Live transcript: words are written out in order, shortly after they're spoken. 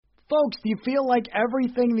Folks, do you feel like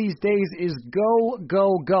everything these days is go,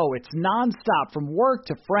 go, go? It's nonstop from work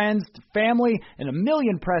to friends to family and a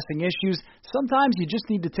million pressing issues. Sometimes you just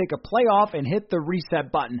need to take a play off and hit the reset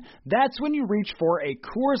button. That's when you reach for a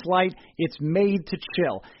Coors Light. It's made to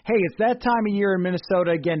chill. Hey, it's that time of year in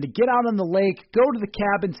Minnesota again to get out on the lake, go to the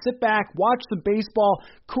cabin, sit back, watch some baseball.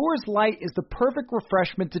 Coors Light is the perfect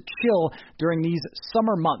refreshment to chill during these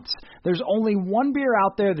summer months. There's only one beer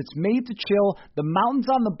out there that's made to chill. The mountains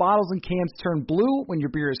on the bottles and cans turn blue when your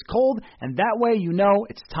beer is cold, and that way you know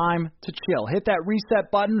it's time to chill. Hit that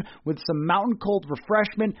reset button with some mountain cold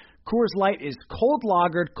refreshment. Coors Light is cold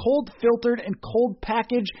lagered, cold filtered, and cold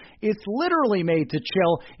packaged. It's literally made to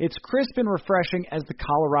chill. It's crisp and refreshing as the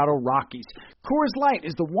Colorado Rockies. Coors Light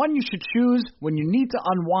is the one you should choose when you need to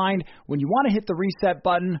unwind, when you want to hit the reset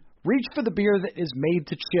button. Reach for the beer that is made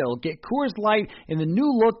to chill. Get Coors Light in the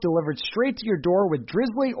new look delivered straight to your door with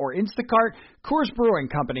Drizzly or Instacart. Coors Brewing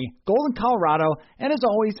Company, Golden, Colorado, and as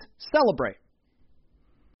always, celebrate.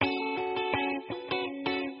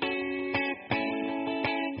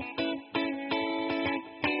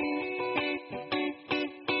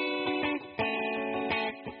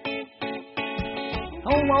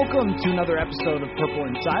 Hello, welcome to another episode of Purple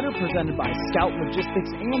Insider presented by Scout Logistics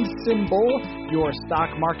and Symbol, your stock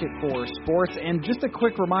market for sports. And just a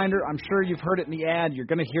quick reminder, I'm sure you've heard it in the ad. You're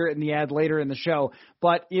going to hear it in the ad later in the show.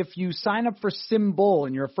 But if you sign up for Symbol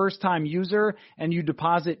and you're a first-time user and you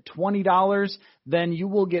deposit $20, then you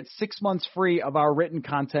will get 6 months free of our written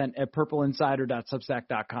content at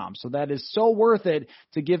purpleinsider.substack.com. So that is so worth it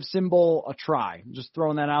to give Symbol a try. Just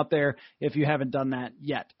throwing that out there if you haven't done that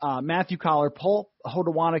yet. Matthew Collar, Paul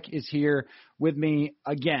Hodowanik is here with me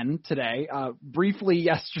again today, briefly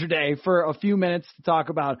yesterday for a few minutes to talk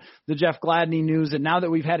about the Jeff Gladney news. And now that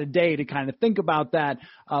we've had a day to kind of think about that,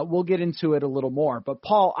 we'll get into it a little more. But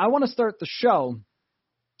Paul, I want to start the show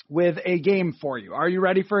with a game for you. Are you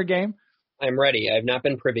ready for a game? I'm ready. I have not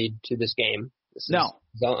been privy to this game.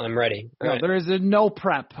 I'm ready. Right. There is no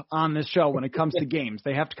prep on this show when it comes to games.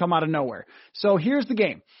 They have to come out of nowhere. So here's the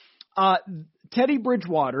game. Teddy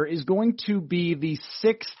Bridgewater is going to be the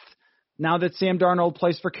sixth, now that Sam Darnold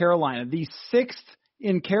plays for Carolina, the sixth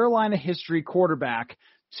in Carolina history quarterback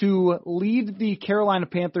to lead the Carolina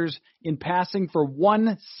Panthers in passing for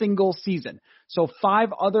one single season. So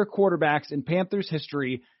 5 other quarterbacks in Panthers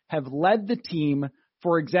history have led the team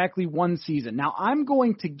for exactly one season. Now, I'm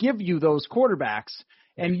going to give you those quarterbacks,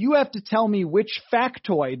 and you have to tell me which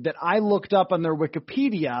factoid that I looked up on their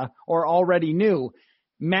Wikipedia or already knew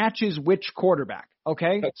matches which quarterback,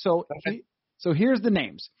 okay? So here's the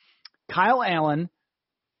names. Kyle Allen,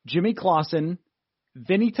 Jimmy Clausen,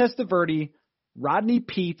 Vinny Testaverde, Rodney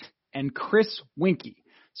Peete, and Chris Winkie.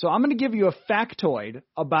 So I'm going to give you a factoid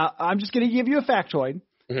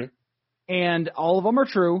and all of them are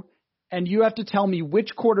true, and you have to tell me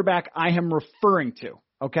which quarterback I am referring to,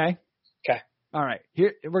 okay? Okay. All right.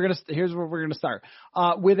 Here's where we're going to start.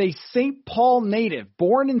 With a St. Paul native,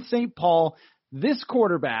 born in St. Paul, this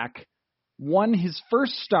quarterback won his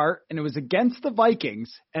first start, and it was against the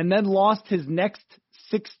Vikings, and then lost his next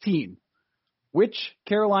 16. Which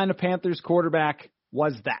Carolina Panthers quarterback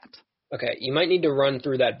was that? Okay, you might need to run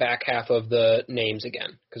through that back half of the names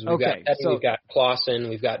again, because we've got Clausen,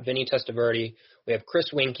 we've got Vinny Testaverde, we have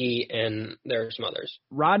Chris Winkie, and there are some others.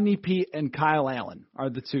 Rodney Peete and Kyle Allen are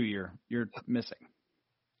the two you're missing.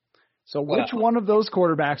 So which one of those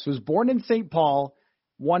quarterbacks was born in St. Paul,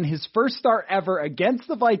 won his first start ever against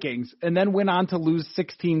the Vikings, and then went on to lose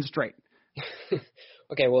 16 straight?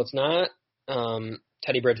 Okay, well, it's not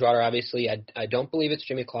Teddy Bridgewater, obviously. I don't believe it's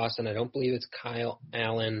Jimmy Clausen. I don't believe it's Kyle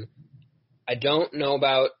Allen. I don't know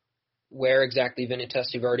about where exactly Vinny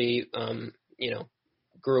Testaverde,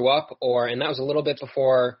 grew up, and that was a little bit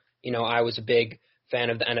before, I was a big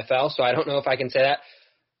fan of the NFL, so I don't know if I can say that.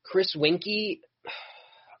 Chris Winkie,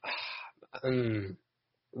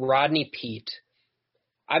 Rodney Peete.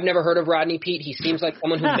 I've never heard of Rodney Peete. He seems like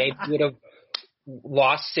someone who maybe would have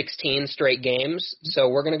lost 16 straight games, so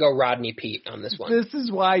we're going to go Rodney Peete on this one. This is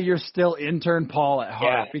why you're still intern Paul at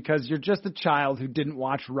heart, because you're just a child who didn't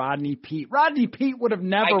watch Rodney Peete. Rodney Peete would have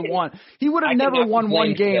never won. He would have never won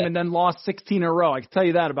one game and then lost 16 in a row. I can tell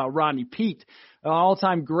you that about Rodney Peete, an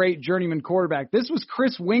all-time great journeyman quarterback. This was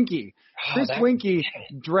Chris Winkie. Chris Winkie,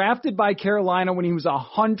 drafted by Carolina when he was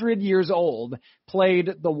 100 years old, played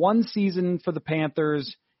the one season for the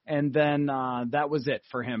Panthers, and then that was it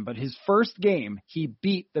for him. But his first game, he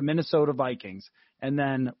beat the Minnesota Vikings and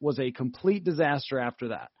then was a complete disaster after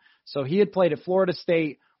that. So he had played at Florida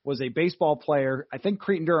State, was a baseball player, I think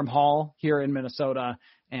Cretin-Derham Hall here in Minnesota,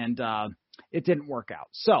 and it didn't work out.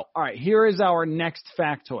 So, all right, here is our next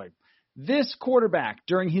factoid. This quarterback,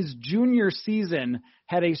 during his junior season,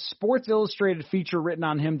 had a Sports Illustrated feature written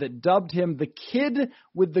on him that dubbed him the kid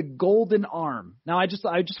with the golden arm. Now, I just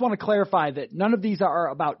want to clarify that none of these are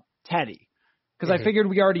about Teddy, because I figured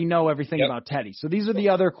we already know everything about Teddy. So these are the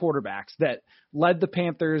other quarterbacks that led the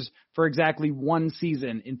Panthers for exactly one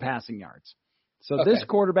season in passing yards. So this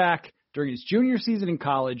quarterback, during his junior season in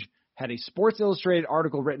college, had a Sports Illustrated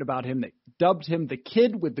article written about him that dubbed him the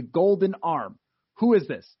kid with the golden arm. Who is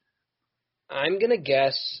this? I'm going to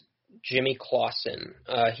guess Jimmy Clausen.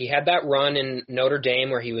 He had that run in Notre Dame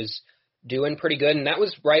where he was doing pretty good, and that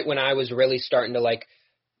was right when I was really starting to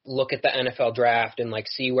look at the NFL draft and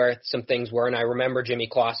see where some things were. And I remember Jimmy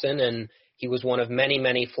Clausen, and he was one of many,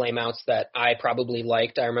 many flameouts that I probably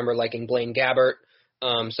liked. I remember liking Blaine Gabbert.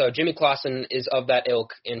 So Jimmy Clausen is of that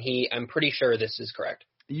ilk, and I'm pretty sure this is correct.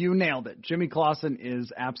 You nailed it. Jimmy Clausen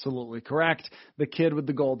is absolutely correct. The kid with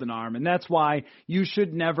the golden arm. And that's why you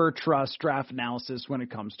should never trust draft analysis when it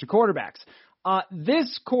comes to quarterbacks.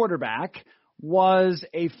 This quarterback was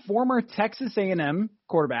a former Texas A&M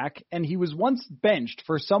quarterback, and he was once benched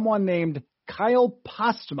for someone named Kyle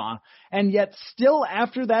Postma, and yet still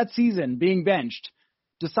after that season being benched,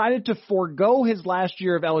 decided to forego his last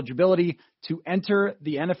year of eligibility to enter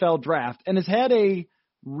the NFL draft and has had a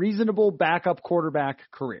reasonable backup quarterback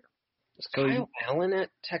career. Is Kyle Allen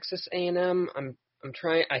at Texas A&M? I'm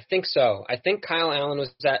trying. I think so. I think Kyle Allen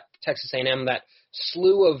was at Texas A&M. That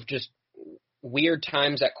slew of just weird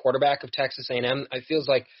times at quarterback of Texas A&M. It feels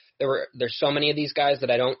like there's so many of these guys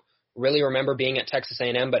that I don't really remember being at Texas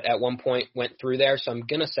A&M, but at one point went through there. So I'm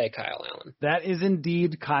gonna say Kyle Allen. That is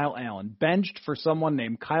indeed Kyle Allen, benched for someone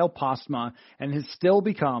named Kyle Postma, and has still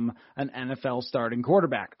become an NFL starting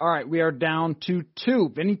quarterback. All right, we are down to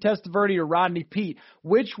 2: Vinny Testaverde or Rodney Peete.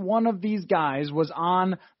 Which one of these guys was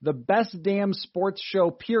on the Best Damn Sports Show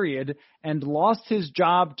period and lost his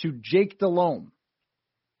job to Jake Delhomme?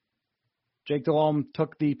 Jake Delhomme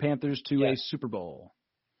took the Panthers to a Super Bowl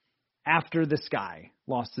after this guy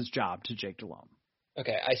lost his job to Jake Delhomme.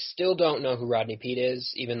 Okay, I still don't know who Rodney Peete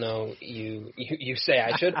is, even though you say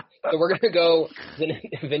I should. So we're going to go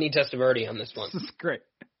Vinny Testaverde on this one. This is great.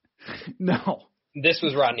 No. This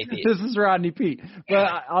was Rodney Peete. This is Rodney Peete.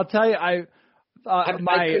 But I'll tell you, I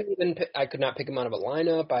could not pick him out of a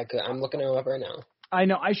lineup. I'm looking him up right now. I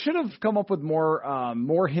know. I should have come up with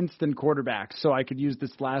more hints than quarterbacks so I could use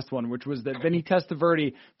this last one, which was that Vinny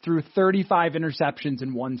Testaverde threw 35 interceptions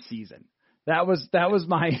in one season. That was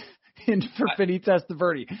my hint for Vinny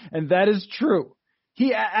Testaverde, and that is true.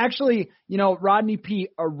 He actually, Rodney Peete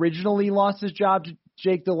originally lost his job to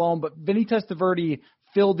Jake Delhomme, but Vinny Testaverde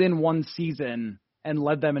filled in one season and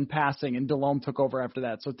led them in passing, and Delhomme took over after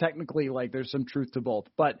that. So technically, there's some truth to both.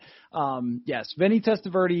 But yes, Vinny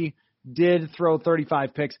Testaverde did throw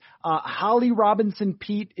 35 picks. Holly Robinson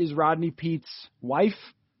Peete is Rodney Peete's wife.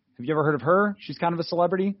 Have you ever heard of her? She's kind of a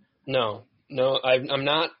celebrity. No, I'm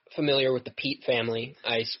not familiar with the Peete family.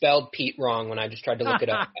 I spelled Pete wrong when I just tried to look it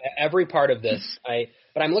up. Every part of this,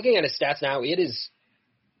 but I'm looking at his stats now.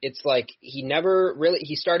 It's like he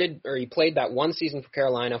played that one season for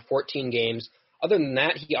Carolina, 14 games. Other than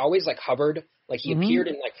that, he always hovered. He appeared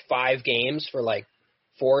in 5 games for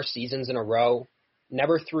 4 seasons in a row.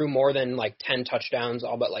 Never threw more than 10 touchdowns,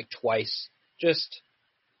 all but twice.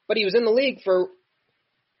 But he was in the league for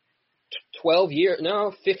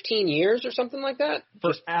 15 years or something like that.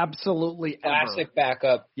 For absolutely classic ever.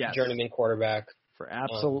 Backup journeyman quarterback. For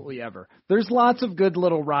absolutely ever. There's lots of good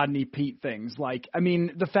little Rodney Peete things.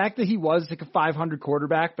 The fact that he was a 500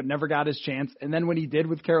 quarterback but never got his chance, and then when he did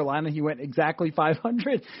with Carolina, he went exactly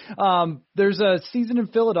 500. There's a season in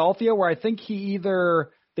Philadelphia where I think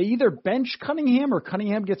they either bench Cunningham or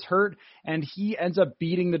Cunningham gets hurt, and he ends up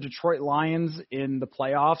beating the Detroit Lions in the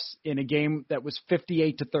playoffs in a game that was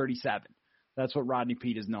 58-37. That's what Rodney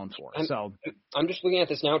Peete is known for. I'm just looking at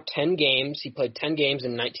this now. 10 games. He played 10 games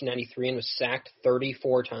in 1993 and was sacked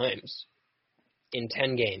 34 times in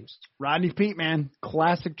 10 games. Rodney Peete, man,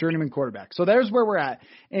 classic journeyman quarterback. So there's where we're at.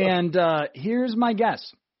 And here's my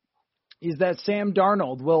guess. Is that Sam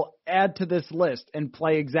Darnold will add to this list and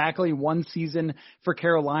play exactly one season for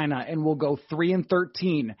Carolina and will go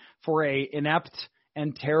 3-13 for a inept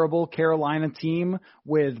and terrible Carolina team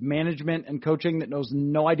with management and coaching that knows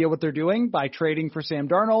no idea what they're doing by trading for Sam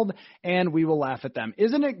Darnold, and we will laugh at them.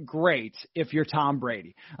 Isn't it great if you're Tom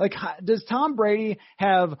Brady? Does Tom Brady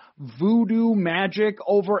have voodoo magic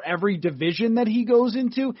over every division that he goes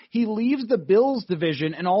into? He leaves the Bills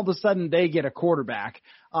division, and all of a sudden they get a quarterback.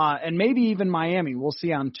 And maybe even Miami. We'll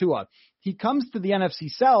see on Tua. he comes to the NFC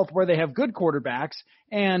South where they have good quarterbacks,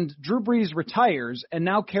 and Drew Brees retires, and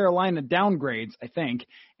now Carolina downgrades, I think.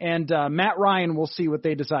 And Matt Ryan, we'll see what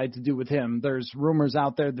they decide to do with him. There's rumors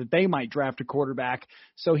out there that they might draft a quarterback,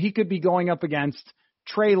 so he could be going up against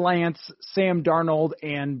Trey Lance, Sam Darnold,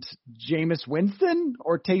 and Jameis Winston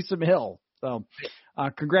or Taysom Hill. So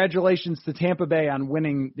congratulations to Tampa Bay on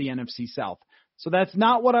winning the NFC South. So that's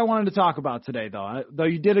not what I wanted to talk about today, though. Though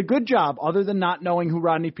you did a good job, other than not knowing who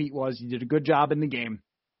Rodney Peete was, you did a good job in the game.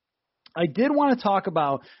 I did want to talk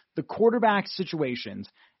about the quarterback situations.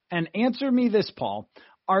 And answer me this, Paul.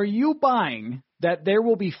 Are you buying that there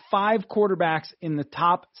will be 5 quarterbacks in the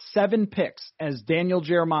top 7 picks, as Daniel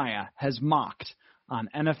Jeremiah has mocked on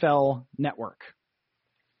NFL Network?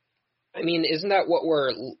 I mean, isn't that what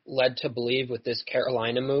we're led to believe with this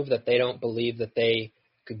Carolina move, that they don't believe that they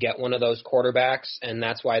could get one of those quarterbacks, and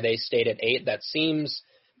that's why they stayed at 8? That seems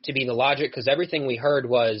to be the logic, because everything we heard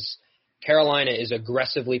was Carolina is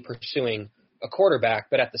aggressively pursuing a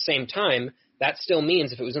quarterback, but at the same time, that still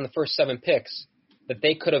means if it was in the first 7 picks, that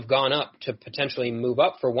they could have gone up to potentially move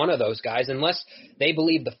up for one of those guys, unless they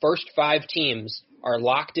believe the first 5 teams are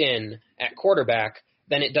locked in at quarterback,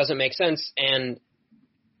 then it doesn't make sense. And,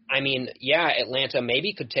 I mean, yeah, Atlanta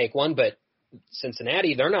maybe could take one, but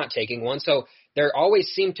Cincinnati, they're not taking one, so there always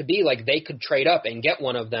seemed to be like they could trade up and get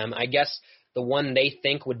one of them. I guess the one they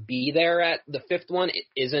think would be there at the 5th one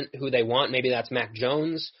isn't who they want. Maybe that's Mac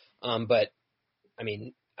Jones. But, I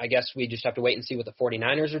mean, I guess we just have to wait and see what the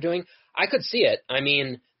 49ers are doing. I could see it. I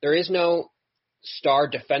mean, there is no star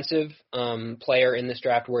defensive player in this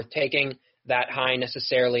draft worth taking that high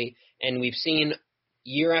necessarily. And we've seen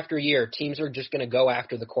year after year, teams are just going to go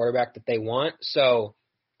after the quarterback that they want. So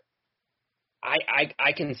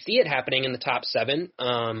I can see it happening in the top 7.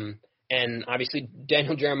 And obviously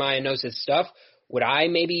Daniel Jeremiah knows his stuff. Would I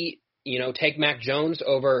maybe, take Mac Jones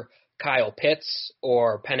over Kyle Pitts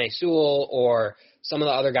or Penei Sewell or some of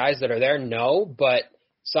the other guys that are there? No, but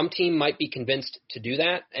some team might be convinced to do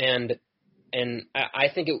that. And I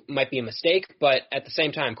think it might be a mistake, but at the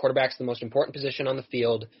same time, quarterback's the most important position on the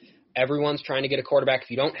field. Everyone's trying to get a quarterback.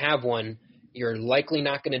 If you don't have one, you're likely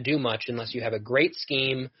not going to do much unless you have a great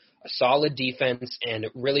scheme, a solid defense, and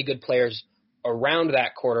really good players around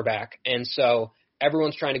that quarterback. And so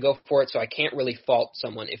everyone's trying to go for it, so I can't really fault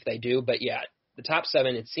someone if they do. But, yeah, the top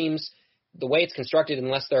 7, it seems the way it's constructed,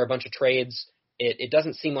 unless there are a bunch of trades, it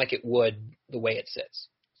doesn't seem like it would the way it sits.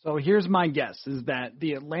 So here's my guess, is that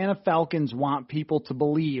the Atlanta Falcons want people to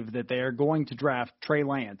believe that they are going to draft Trey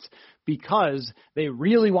Lance because they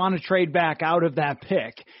really want to trade back out of that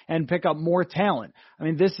pick and pick up more talent. I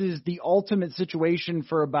mean, this is the ultimate situation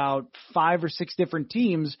for about 5 or 6 different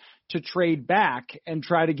teams to trade back and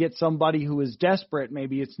try to get somebody who is desperate.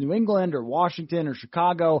 Maybe it's New England or Washington or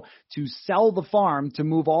Chicago to sell the farm to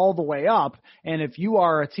move all the way up. And if you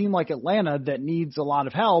are a team like Atlanta that needs a lot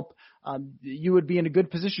of help, you would be in a good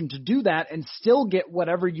position to do that and still get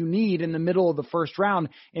whatever you need in the middle of the first round.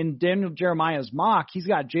 In Daniel Jeremiah's mock, he's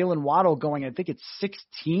got Jalen Waddle going, I think it's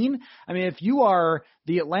 16. I mean, if you are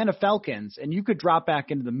the Atlanta Falcons and you could drop back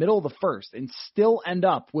into the middle of the first and still end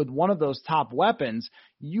up with one of those top weapons,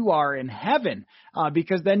 you are in heaven,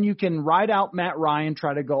 because then you can ride out Matt Ryan,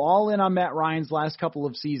 try to go all in on Matt Ryan's last couple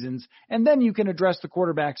of seasons, and then you can address the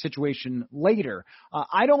quarterback situation later.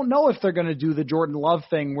 I don't know if they're going to do the Jordan Love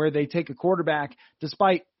thing where they take a quarterback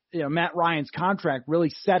despite Matt Ryan's contract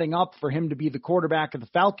really setting up for him to be the quarterback of the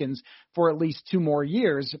Falcons for at least 2 more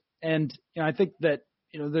years. And I think that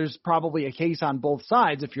there's probably a case on both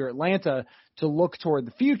sides if you're Atlanta to look toward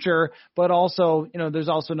the future, but also, there's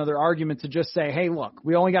also another argument to just say, hey, look,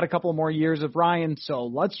 we only got a couple more years of Ryan, so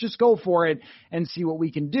let's just go for it and see what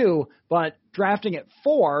we can do. But drafting at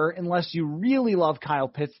 4, unless you really love Kyle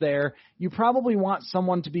Pitts there, you probably want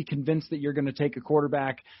someone to be convinced that you're going to take a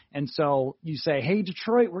quarterback. And so you say, hey,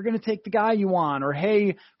 Detroit, we're going to take the guy you want, or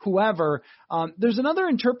hey, whoever. There's another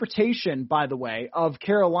interpretation, by the way, of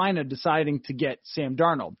Carolina deciding to get Sam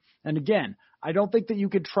Darnold. And again, I don't think that you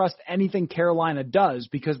could trust anything Carolina does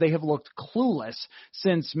because they have looked clueless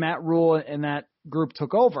since Matt Rule and that group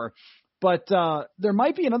took over. But there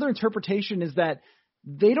might be another interpretation, is that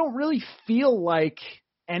they don't really feel like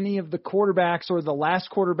any of the quarterbacks or the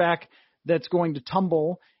last quarterback that's going to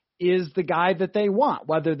tumble is the guy that they want,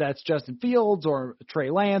 whether that's Justin Fields or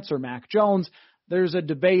Trey Lance or Mac Jones. There's a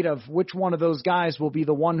debate of which one of those guys will be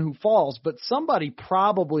the one who falls, but somebody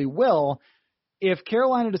probably will. If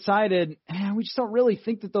Carolina decided, we just don't really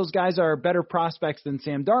think that those guys are better prospects than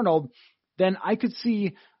Sam Darnold, then I could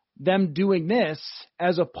see them doing this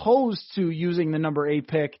as opposed to using the number 8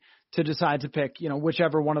 pick to decide to pick,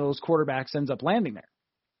 whichever one of those quarterbacks ends up landing there.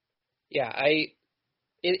 Yeah,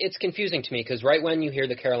 It's confusing to me because right when you hear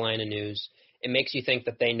the Carolina news, it makes you think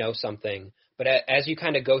that they know something. But as you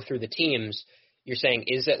kind of go through the teams, you're saying,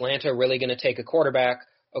 is Atlanta really going to take a quarterback?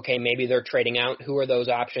 Okay, maybe they're trading out. Who are those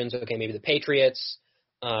options? Okay, maybe the Patriots,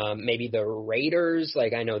 maybe the Raiders.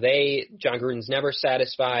 Like I know John Gruden's never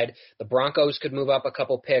satisfied. The Broncos could move up a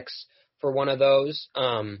couple picks for one of those.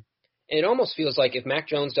 And it almost feels like if Mac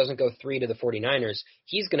Jones doesn't go 3 to the 49ers,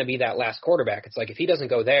 he's going to be that last quarterback. It's like if he doesn't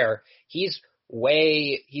go there, he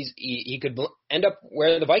could end up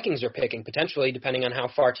where the Vikings are picking, potentially, depending on how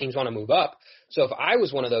far teams want to move up. So if I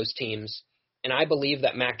was one of those teams, and I believe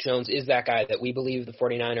that Mac Jones is that guy, that we believe the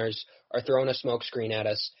 49ers are throwing a smokescreen at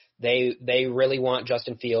us, they really want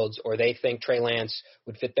Justin Fields, or they think Trey Lance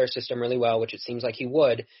would fit their system really well, which it seems like he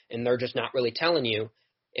would, and they're just not really telling you.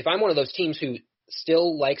 If I'm one of those teams who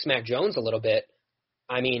still likes Mac Jones a little bit,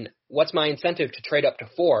 I mean, what's my incentive to trade up to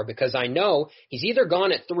 4? Because I know he's either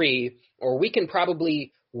gone at 3 or we can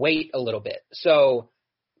probably wait a little bit. So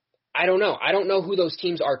I don't know. I don't know who those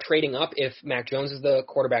teams are trading up if Mac Jones is the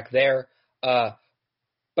quarterback there.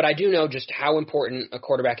 But I do know just how important a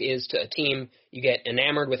quarterback is to a team. You get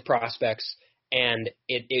enamored with prospects, and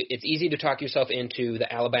it's easy to talk yourself into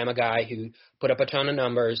the Alabama guy who put up a ton of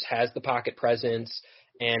numbers, has the pocket presence,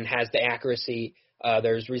 and has the accuracy.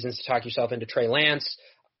 There's reasons to talk yourself into Trey Lance,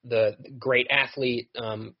 the great athlete,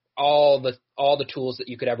 all the tools that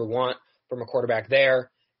you could ever want from a quarterback there.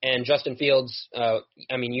 And Justin Fields,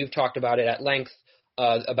 I mean, you've talked about it at length,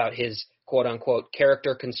 about his quote-unquote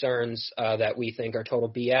character concerns that we think are total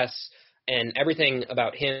BS. And everything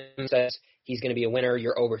about him says he's going to be a winner.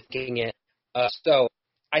 You're overthinking it. So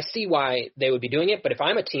I see why they would be doing it. But if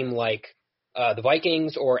I'm a team like the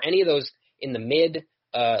Vikings or any of those in the mid,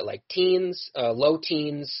 like teens, low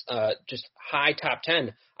teens, just high top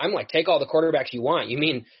 10, I'm like, take all the quarterbacks you want. You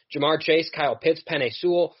mean Jamar Chase, Kyle Pitts, Penei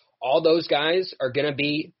Sewell, all those guys are going to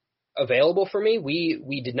be available for me?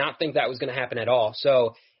 We did not think that was going to happen at all.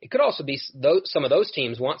 So it could also be some of those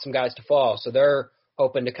teams want some guys to fall. So they're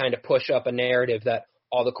hoping to kind of push up a narrative that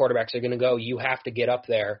all the quarterbacks are going to go. You have to get up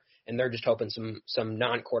there. And they're just hoping some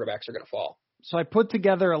non-quarterbacks are going to fall. So I put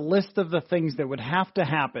together a list of the things that would have to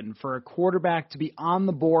happen for a quarterback to be on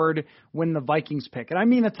the board when the Vikings pick. And I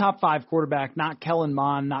mean a top 5 quarterback, not Kellen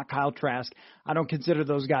Mond, not Kyle Trask. I don't consider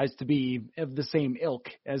those guys to be of the same ilk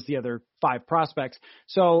as the other 5 prospects.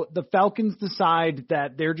 So the Falcons decide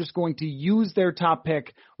that they're just going to use their top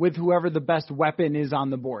pick with whoever the best weapon is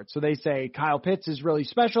on the board. So they say Kyle Pitts is really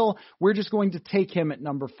special. We're just going to take him at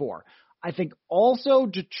number 4. I think also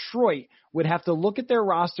Detroit would have to look at their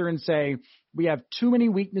roster and say, we have too many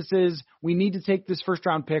weaknesses. We need to take this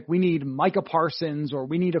first-round pick. We need Micah Parsons, or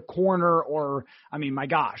we need a corner, or, I mean, my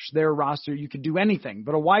gosh, their roster, you could do anything.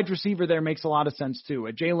 But a wide receiver there makes a lot of sense, too.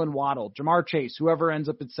 A Jalen Waddle, Jamar Chase, whoever ends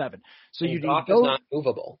up at 7. So you Goff is not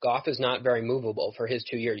movable. Goff is not very movable for his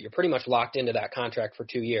 2 years. You're pretty much locked into that contract for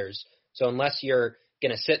 2 years. So unless you're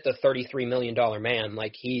going to sit the $33 million man,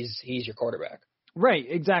 like he's your quarterback. Right,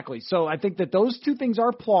 exactly. So I think that those two things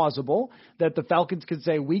are plausible, that the Falcons could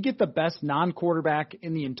say, we get the best non-quarterback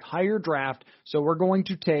in the entire draft, so we're going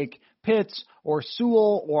to take Pitts or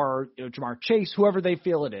Sewell or Jamar Chase, whoever they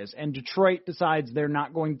feel it is, and Detroit decides they're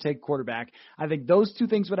not going to take quarterback. I think those two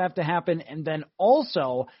things would have to happen, and then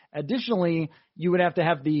also, additionally, you would have to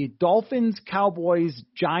have the Dolphins, Cowboys,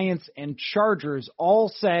 Giants, and Chargers all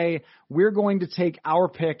say, we're going to take our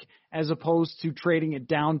pick as opposed to trading it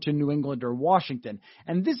down to New England or Washington.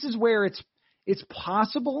 And this is where it's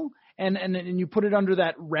possible, and you put it under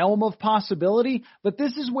that realm of possibility, but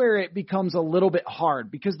this is where it becomes a little bit hard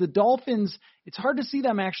because the Dolphins, it's hard to see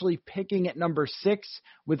them actually picking at number 6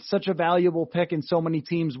 with such a valuable pick and so many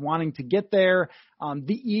teams wanting to get there.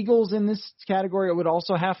 The Eagles in this category would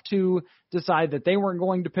also have to decide that they weren't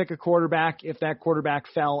going to pick a quarterback if that quarterback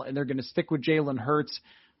fell, and they're going to stick with Jalen Hurts.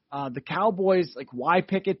 The Cowboys, like, why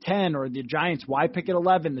pick at 10? Or the Giants, why pick at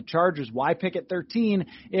 11? The Chargers, why pick at 13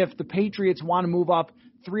 if the Patriots want to move up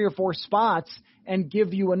 3 or 4 spots and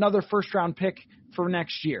give you another first-round pick for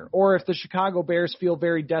next year? Or if the Chicago Bears feel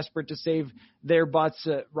very desperate to save their butts,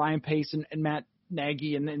 Ryan Pace and Matt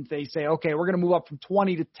Nagy, and then they say, okay, we're going to move up from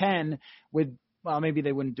 20 to 10 with, well, maybe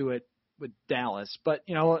they wouldn't do it with Dallas, but,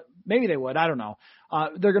 maybe they would. I don't know.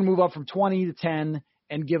 They're going to move up from 20 to 10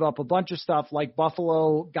 and give up a bunch of stuff like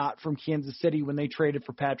Buffalo got from Kansas City when they traded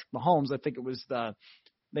for Patrick Mahomes. I think it was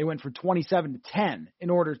they went from 27 to 10 in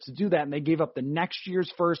order to do that, and they gave up the next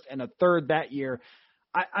year's first and a third that year.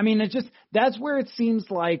 I mean, it's just, that's where it seems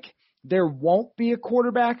like there won't be a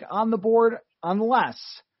quarterback on the board unless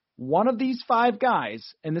one of these 5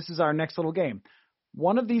 guys, and this is our next little game,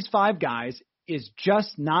 one of these 5 guys is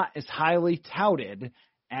just not as highly touted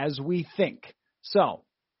as we think. So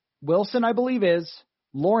Wilson, I believe, is.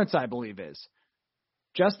 Lawrence, I believe, is.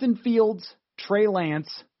 Justin Fields, Trey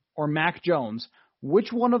Lance, or Mac Jones,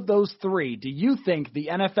 which one of those three do you think the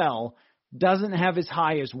NFL doesn't have as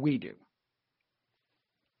high as we do?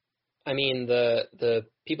 I mean, the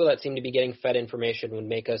people that seem to be getting fed information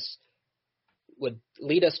would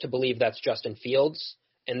lead us to believe that's Justin Fields,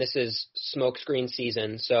 and this is smokescreen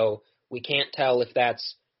season, so we can't tell if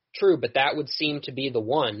that's true, but that would seem to be the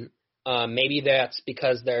one. Maybe that's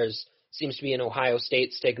because seems to be an Ohio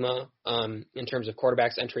State stigma in terms of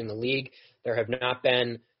quarterbacks entering the league. There have not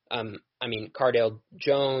been, Cardale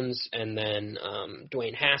Jones and then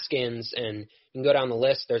Dwayne Haskins, and you can go down the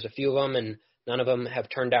list. There's a few of them, and none of them have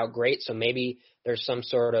turned out great, so maybe there's some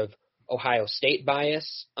sort of Ohio State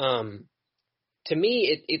bias. To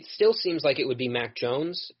me, it still seems like it would be Mac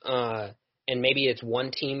Jones, and maybe it's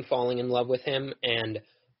one team falling in love with him and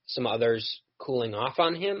some others cooling off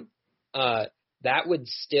on him. That would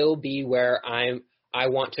still be where I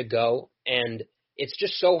want to go, and it's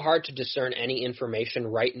just so hard to discern any information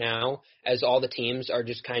right now as all the teams are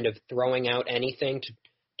just kind of throwing out anything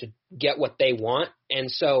to get what they want.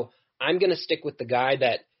 And so I'm going to stick with the guy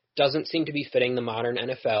that doesn't seem to be fitting the modern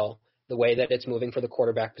NFL, the way that it's moving for the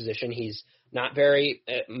quarterback position. He's not very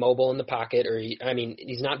mobile in the pocket,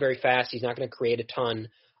 he's not very fast. He's not going to create a ton.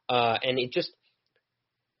 And it just,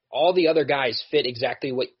 all the other guys fit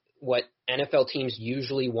exactly what NFL teams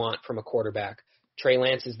usually want from a quarterback. Trey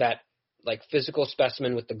Lance is that like physical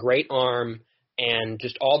specimen with the great arm and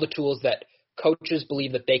just all the tools that coaches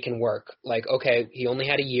believe that they can work. Like, okay, he only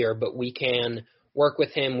had a year, but we can work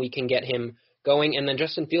with him. We can get him going. And then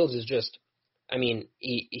Justin Fields is just,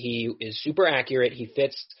 he is super accurate. He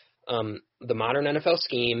fits the modern NFL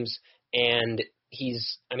schemes, and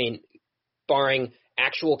he's, barring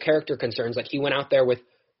actual character concerns, like he went out there with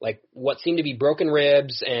like what seemed to be broken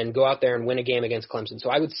ribs and go out there and win a game against Clemson. So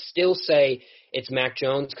I would still say it's Mac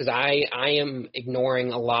Jones because I am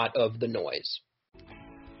ignoring a lot of the noise.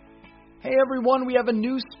 Hey everyone, we have a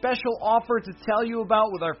new special offer to tell you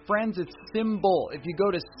about with our friends at SimBull. If you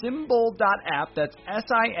go to simbull.app, that's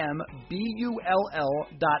SIMBULL.app,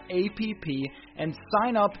 and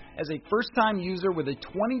sign up as a first-time user with a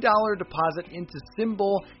 $20 deposit into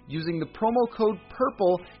SimBull using the promo code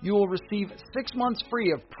PURPLE, you will receive 6 months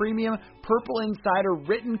free of premium Purple Insider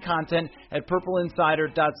written content at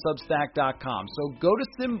purpleinsider.substack.com. So go to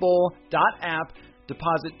simbull.app,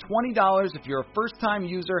 deposit $20 if you're a first-time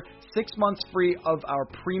user, 6 months free of our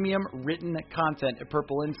premium written content at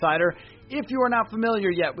Purple Insider. If you are not familiar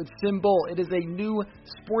yet with SimBull, it is a new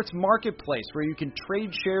sports marketplace where you can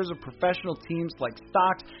trade shares of professional teams like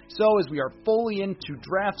stocks. So as we are fully into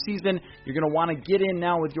draft season, you're going to want to get in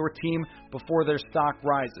now with your team before their stock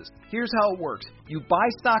rises. Here's how it works. You buy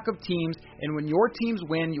stock of teams, and when your teams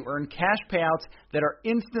win, you earn cash payouts that are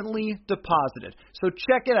instantly deposited. So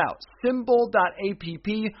check it out,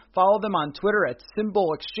 simbull.app. Follow them on Twitter at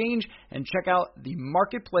SimBull Exchange, and check out the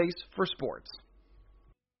marketplace for sports.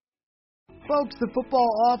 Folks, the football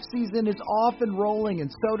offseason is off and rolling, and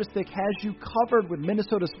SodaStick has you covered with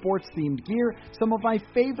Minnesota sports-themed gear. Some of my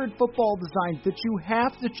favorite football designs that you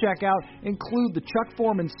have to check out include the Chuck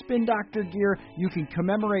Foreman Spin Doctor gear. You can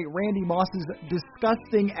commemorate Randy Moss's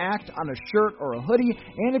disgusting act on a shirt or a hoodie.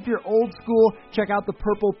 And if you're old school, check out the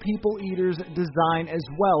Purple People Eaters design as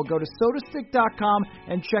well. Go to sodastick.com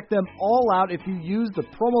and check them all out. If you use the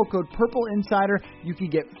promo code Purple Insider, you can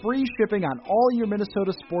get free shipping on all your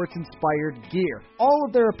Minnesota sports-inspired gear. All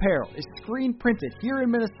of their apparel is screen printed here in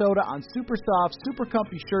Minnesota on super soft, super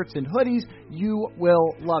comfy shirts and hoodies. You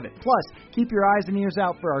will love it. Plus, keep your eyes and ears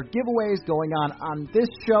out for our giveaways going on this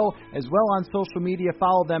show as well on social media.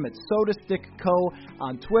 Follow them at SodaStick Co.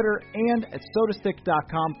 on Twitter and at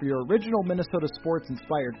sodastick.com for your original Minnesota sports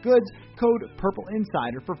inspired goods. Code Purple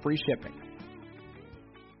Insider for free shipping.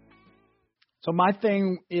 So my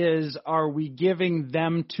thing is, are we giving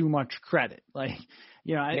them too much credit?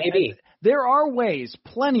 Maybe. There are ways,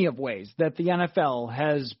 plenty of ways, that the NFL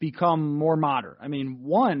has become more modern.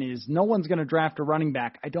 One is no one's going to draft a running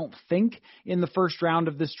back, I don't think, in the first round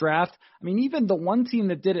of this draft. Even the one team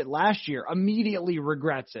that did it last year immediately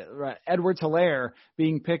regrets it. Right? Edwards-Helaire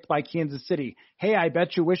being picked by Kansas City. Hey, I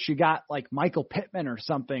bet you wish you got like Michael Pittman or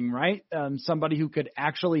something, right? Somebody who could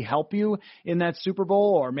actually help you in that Super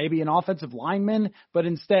Bowl, or maybe an offensive lineman, but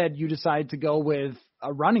instead you decide to go with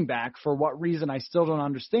a running back. For what reason, I still don't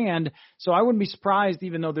understand. So I wouldn't be surprised,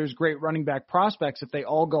 even though there's great running back prospects, if they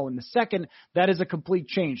all go in the second. That is a complete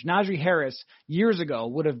change. Najee Harris years ago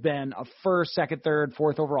would have been a first, second, third,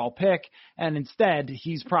 fourth overall pick, and instead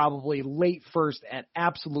he's probably late first at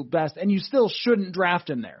absolute best, and you still shouldn't draft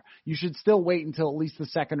him there. You should still wait until at least the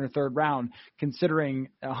second or third round, considering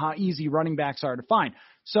how easy running backs are to find.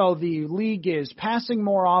 So the league is passing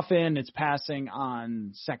more often. It's passing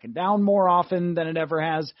on second down more often than it ever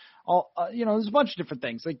has. There's a bunch of different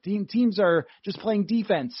things. Like teams are just playing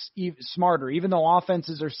defense smarter, even though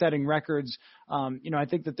offenses are setting records. I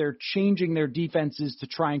think that they're changing their defenses to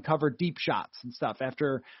try and cover deep shots and stuff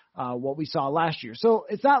after what we saw last year. So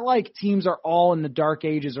it's not like teams are all in the dark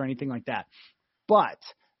ages or anything like that. But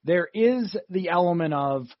there is the element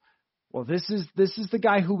of, well, this is the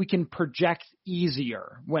guy who we can project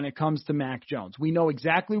easier when it comes to Mac Jones. We know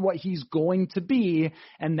exactly what he's going to be,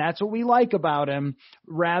 and that's what we like about him,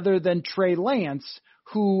 rather than Trey Lance,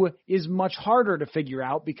 who is much harder to figure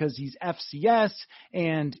out because he's FCS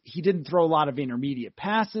and he didn't throw a lot of intermediate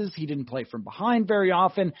passes. He didn't play from behind very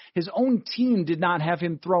often. His own team did not have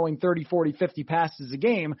him throwing 30, 40, 50 passes a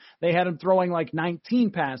game. They had him throwing like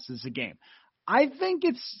 19 passes a game. I think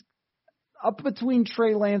it's up between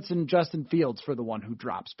Trey Lance and Justin Fields for the one who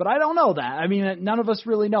drops. But I don't know that. I mean, none of us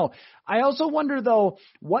really know. I also wonder, though,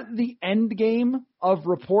 what the end game of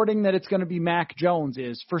reporting that it's going to be Mac Jones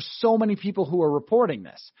is for so many people who are reporting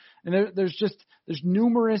this. And there's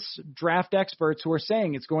numerous draft experts who are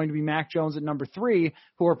saying it's going to be Mac Jones at number 3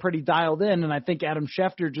 who are pretty dialed in. And I think Adam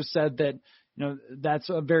Schefter just said that, that's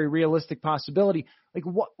a very realistic possibility. Like,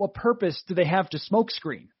 what purpose do they have to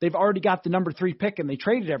smokescreen? They've already got the number 3 pick and they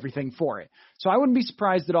traded everything for it. So I wouldn't be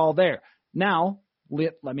surprised at all there. Now,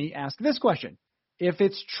 let me ask this question. If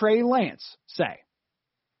it's Trey Lance, say,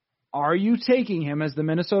 are you taking him as the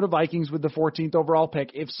Minnesota Vikings with the 14th overall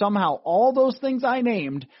pick if somehow all those things I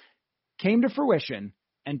named came to fruition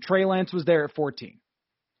and Trey Lance was there at 14?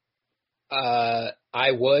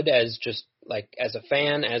 I would, as a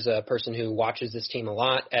fan, as a person who watches this team a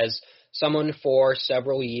lot, as someone for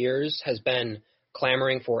several years has been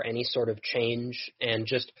clamoring for any sort of change and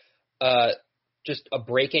just a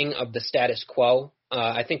breaking of the status quo.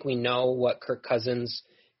 I think we know what Kirk Cousins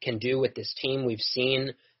can do with this team. We've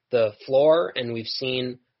seen the floor, and we've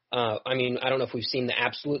seen, I don't know if we've seen the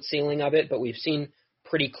absolute ceiling of it, but we've seen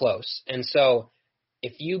pretty close. And so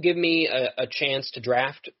if you give me a chance to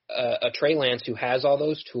draft a Trey Lance who has all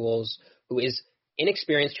those tools, who is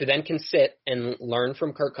inexperienced, who then can sit and learn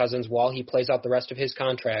from Kirk Cousins while he plays out the rest of his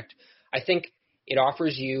contract, I think it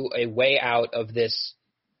offers you a way out of this.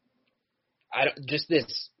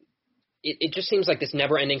 It just seems like this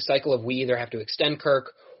never-ending cycle of we either have to extend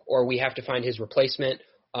Kirk or we have to find his replacement.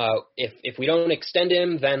 If we don't extend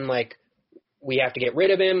him, then we have to get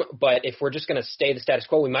rid of him. But if we're just going to stay the status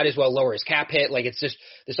quo, we might as well lower his cap hit. It's just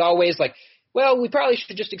this always well, we probably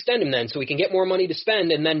should just extend him then so we can get more money to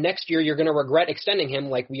spend. And then next year you're going to regret extending him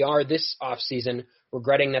like we are this offseason,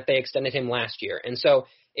 regretting that they extended him last year. And so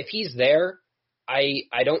if he's there, I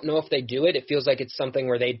don't know if they do it. It feels like it's something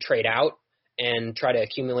where they'd trade out and try to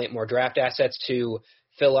accumulate more draft assets to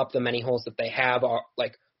fill up the many holes that they have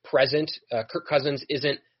present. Kirk Cousins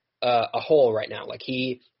isn't a hole right now.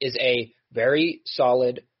 He is a very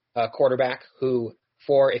solid quarterback who,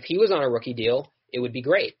 if he was on a rookie deal, it would be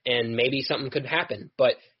great, and maybe something could happen.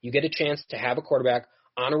 But you get a chance to have a quarterback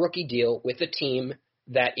on a rookie deal with a team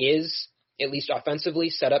that is, at least offensively,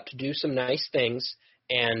 set up to do some nice things.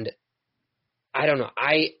 And I don't know.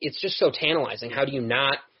 It's just so tantalizing. How do you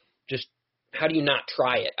not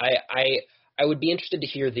try it? I would be interested to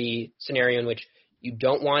hear the scenario in which you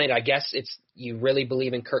don't want it. I guess it's you really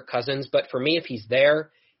believe in Kirk Cousins, but for me, if he's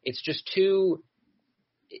there, it's just too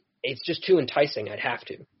enticing. I'd have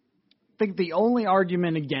to. I think the only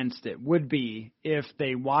argument against it would be if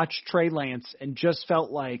they watched Trey Lance and just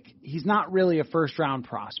felt like he's not really a first-round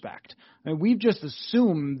prospect. I mean, we've just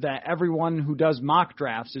assumed that everyone who does mock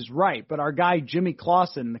drafts is right, but our guy Jimmy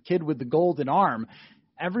Clausen, the kid with the golden arm,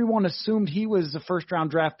 everyone assumed he was a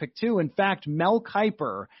first-round draft pick too. In fact, Mel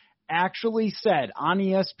Kiper actually said on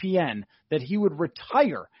ESPN that he would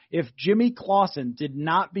retire if Jimmy Clausen did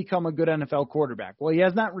not become a good NFL quarterback. Well, he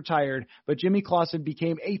has not retired, but Jimmy Clausen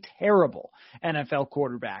became a terrible NFL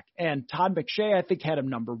quarterback. And Todd McShay, I think, had him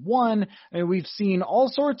number 1. I mean, we've seen all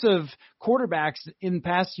sorts of quarterbacks in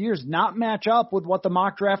past years not match up with what the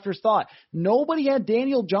mock drafters thought. Nobody had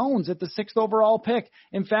Daniel Jones at the 6th overall pick.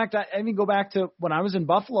 In fact, I mean, go back to when I was in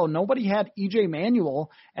Buffalo, nobody had E.J.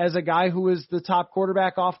 Manuel as a guy who was the top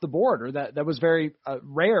quarterback off the board, or that was very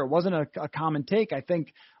rare. It wasn't a a common take. I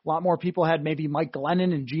think a lot more people had maybe Mike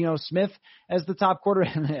Glennon and Geno Smith as the top quarter.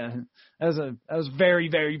 that was a very,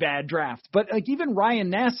 very bad draft. But like even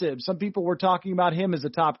Ryan Nassib, some people were talking about him as a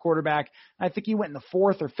top quarterback. I think he went in the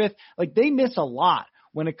 4th or 5th. Like they miss a lot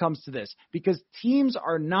when it comes to this because teams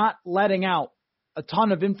are not letting out a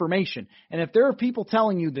ton of information. And if there are people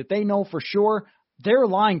telling you that they know for sure, they're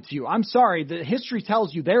lying to you. I'm sorry. The history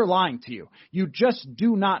tells you they're lying to you. You just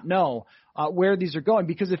do not know where these are going,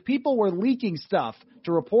 because if people were leaking stuff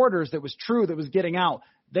to reporters that was true, that was getting out,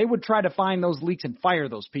 they would try to find those leaks and fire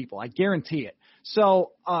those people. I guarantee it.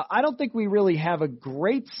 So I don't think we really have a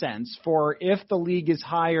great sense for if the league is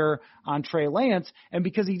higher on Trey Lance. And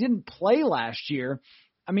because he didn't play last year,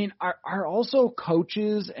 I mean, are also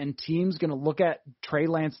coaches and teams going to look at Trey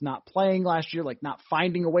Lance not playing last year, like not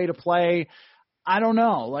finding a way to play? I don't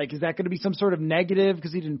know. Like, is that going to be some sort of negative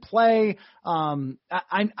because he didn't play?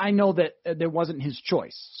 I know that there wasn't his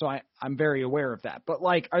choice, so I'm very aware of that. But,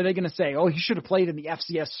 like, are they going to say, oh, he should have played in the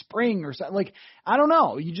FCS spring or something? Like, I don't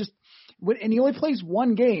know. And he only plays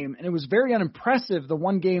one game, and it was very unimpressive, the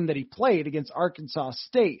one game that he played against Arkansas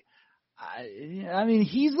State. I mean,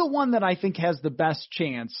 he's the one that I think has the best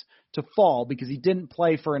chance to fall because he didn't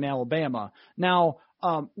play for an Alabama. Now,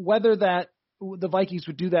 whether the Vikings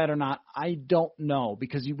would do that or not, I don't know,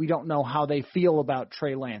 because we don't know how they feel about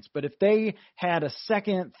Trey Lance. But if they had a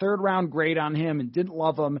second, third round grade on him and didn't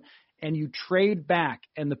love him, and you trade back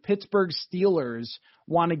and the Pittsburgh Steelers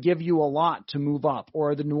want to give you a lot to move up,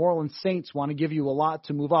 or the New Orleans Saints want to give you a lot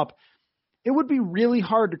to move up, it would be really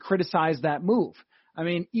hard to criticize that move. I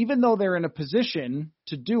mean, even though they're in a position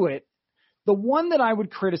to do it, the one that I would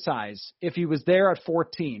criticize if he was there at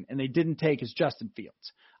 14 and they didn't take is Justin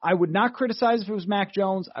Fields. I would not criticize if it was Mac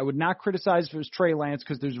Jones. I would not criticize if it was Trey Lance,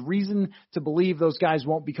 because there's reason to believe those guys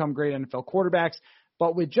won't become great NFL quarterbacks.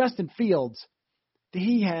 But with Justin Fields,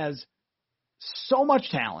 he has so much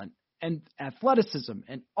talent and athleticism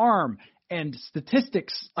and arm and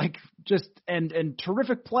statistics, like just and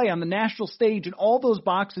terrific play on the national stage and all those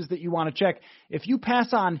boxes that you want to check. If you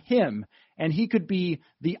pass on him, and he could be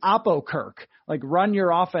the Oppo Kirk, like run your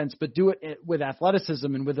offense, but do it with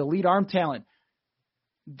athleticism and with elite arm talent,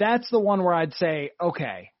 that's the one where I'd say,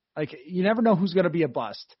 okay, like you never know who's going to be a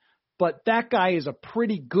bust, but that guy is a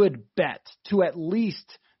pretty good bet to at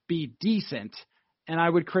least be decent, and I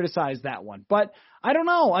would criticize that one. But I don't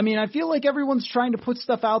know. I mean, I feel like everyone's trying to put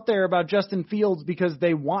stuff out there about Justin Fields because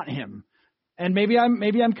they want him, and maybe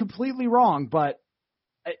I'm completely wrong, but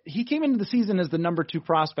he came into the season as the number 2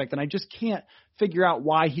 prospect, and I just can't figure out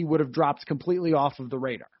why he would have dropped completely off of the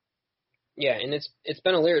radar. Yeah, and it's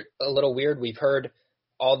been a little weird. We've heard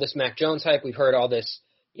all this Mac Jones hype. We've heard all this,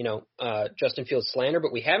 Justin Fields slander,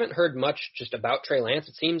 but we haven't heard much just about Trey Lance.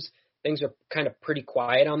 It seems things are kind of pretty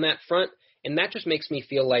quiet on that front, and that just makes me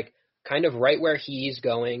feel like kind of right where he's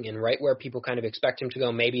going and right where people kind of expect him to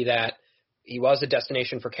go, maybe that he was a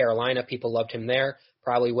destination for Carolina. People loved him there.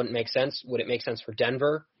 Probably wouldn't make sense. Would it make sense for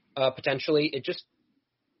Denver potentially?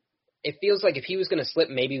 It feels like if he was going to slip,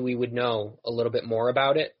 maybe we would know a little bit more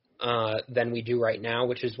about it than we do right now,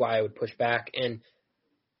 which is why I would push back. And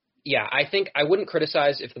yeah, I think I wouldn't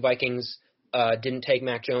criticize if the Vikings didn't take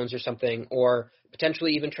Mac Jones or something, or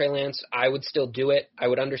potentially even Trey Lance. I would still do it. I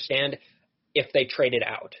would understand if they traded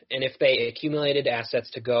out and if they accumulated assets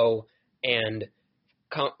to go and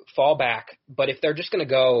fall back. But if they're just going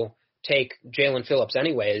to go take Jalen Phillips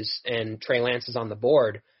anyways and Trey Lance is on the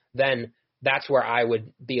board, then that's where I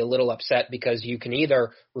would be a little upset, because you can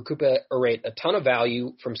either recuperate a ton of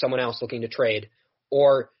value from someone else looking to trade,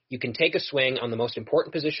 or you can take a swing on the most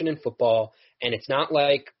important position in football, and it's not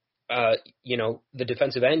like the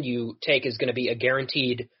defensive end you take is going to be a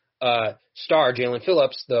guaranteed star. Jalen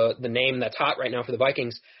Phillips, the name that's hot right now for the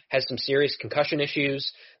Vikings, has some serious concussion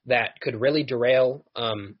issues that could really derail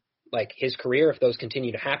like his career if those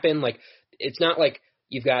continue to happen. Like, it's not like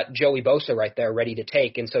you've got Joey Bosa right there ready to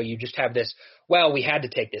take, and so you just have this, well, we had to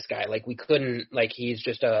take this guy. Like, we couldn't, like, he's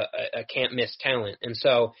just a can't-miss talent. And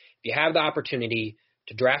so if you have the opportunity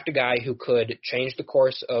to draft a guy who could change the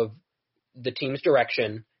course of the team's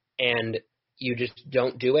direction and you just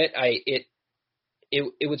don't do it,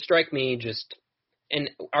 it would strike me just, and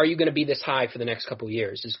are you going to be this high for the next couple of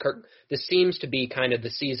years? This seems to be kind of the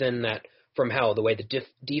season that, from hell, the way the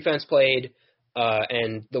defense played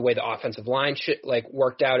and the way the offensive line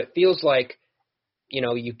worked out, it feels like,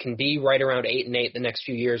 you can be right around 8-8 the next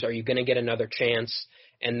few years. Are you going to get another chance?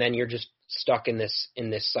 And then you're just stuck in this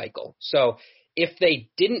cycle. So if they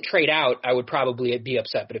didn't trade out, I would probably be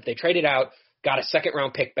upset. But if they traded out, got a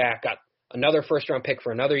second-round pick back, got another first-round pick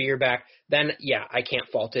for another year back, then, yeah, I can't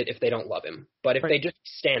fault it if they don't love him. But if they just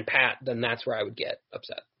stand pat, then that's where I would get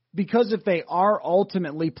upset. because if they are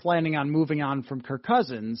ultimately planning on moving on from Kirk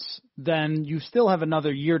Cousins, then you still have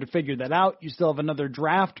another year to figure that out. You still have another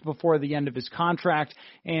draft before the end of his contract,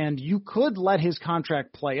 and you could let his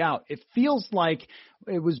contract play out. It feels like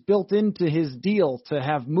it was built into his deal to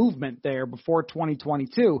have movement there before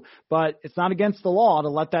 2022, but it's not against the law to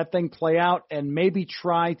let that thing play out and maybe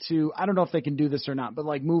try to, I don't know if they can do this or not, but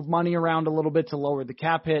like move money around a little bit to lower the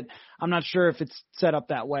cap hit. I'm not sure if it's set up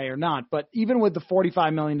that way or not, but even with the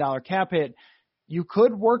 $45 million cap hit, you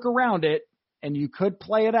could work around it and you could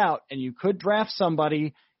play it out and you could draft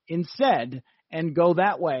somebody instead and go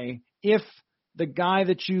that way if the guy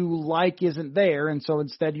that you like isn't there, and so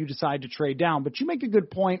instead you decide to trade down. But you make a good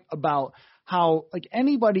point about how like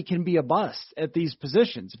anybody can be a bust at these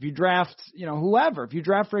positions. If you draft, whoever, if you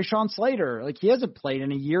draft Rashawn Slater, like he hasn't played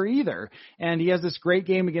in a year either, and he has this great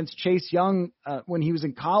game against Chase Young when he was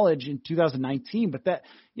in college in 2019. But that,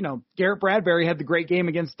 Garrett Bradbury had the great game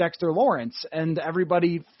against Dexter Lawrence, and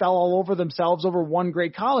everybody fell all over themselves over one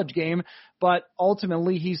great college game. But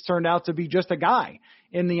ultimately, he's turned out to be just a guy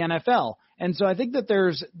in the NFL. And so I think that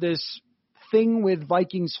there's this thing with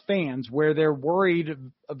Vikings fans where they're worried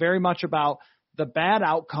very much about the bad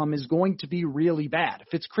outcome is going to be really bad.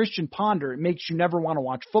 If it's Christian Ponder, it makes you never want to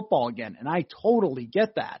watch football again. And I totally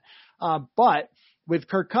get that. But with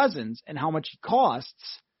Kirk Cousins and how much he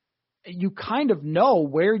costs, you kind of know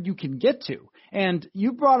where you can get to. And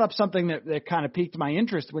you brought up something that kind of piqued my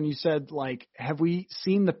interest when you said, like, have we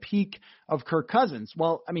seen the peak of Kirk Cousins?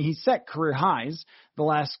 Well, I mean, he set career highs the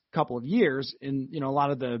last couple of years in, a lot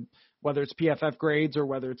of the, whether it's PFF grades or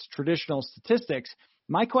whether it's traditional statistics.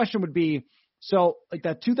 My question would be, so like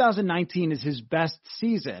that 2019 is his best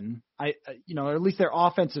season. Or at least their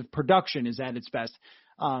offensive production is at its best.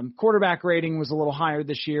 Quarterback rating was a little higher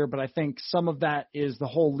this year, but I think some of that is the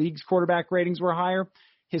whole league's quarterback ratings were higher.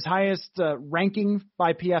 His highest ranking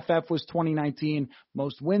by PFF was 2019.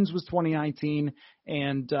 Most wins was 2019.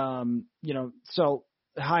 And, so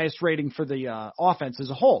the highest rating for the offense as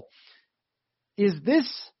a whole. Is this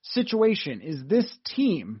situation, is this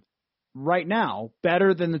team right now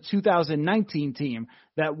better than the 2019 team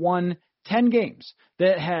that won 10 games,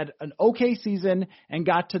 that had an okay season and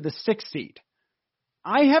got to the 6th seed?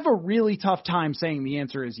 I have a really tough time saying the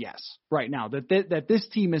answer is yes right now, that this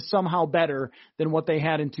team is somehow better than what they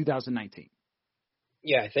had in 2019.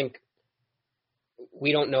 Yeah, I think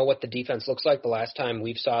we don't know what the defense looks like. The last time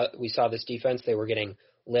we saw this defense, they were getting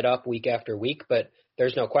lit up week after week, but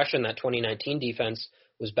there's no question that 2019 defense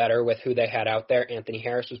was better with who they had out there. Anthony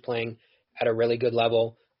Harris was playing at a really good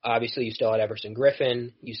level. Obviously, you still had Everson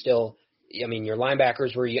Griffin. Your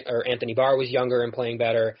linebackers or Anthony Barr was younger and playing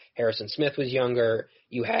better. Harrison Smith was younger.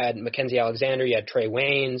 You had Mackenzie Alexander. You had Trey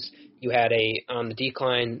Waynes. You had on the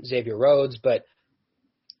decline Xavier Rhodes. But,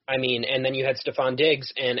 and then you had Stephon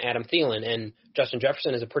Diggs and Adam Thielen. And Justin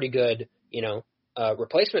Jefferson is a pretty good,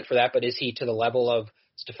 replacement for that. But is he to the level of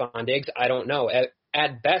Stephon Diggs? I don't know.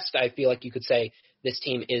 At best, I feel like you could say this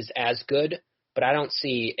team is as good. But I don't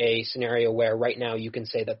see a scenario where right now you can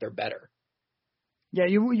say that they're better. Yeah,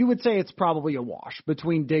 you would say it's probably a wash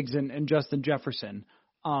between Diggs and Justin Jefferson.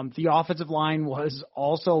 The offensive line was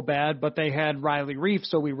also bad, but they had Riley Reif,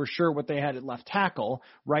 so we were sure what they had at left tackle.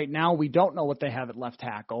 Right now, we don't know what they have at left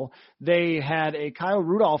tackle. They had a Kyle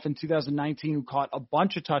Rudolph in 2019 who caught a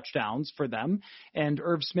bunch of touchdowns for them, and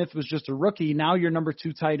Irv Smith was just a rookie. Now your number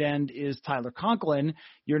 2 tight end is Tyler Conklin.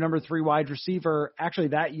 Your number 3 wide receiver, actually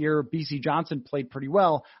that year, B.C. Johnson played pretty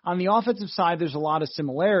well. On the offensive side, there's a lot of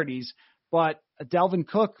similarities, but Dalvin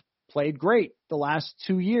Cook played great the last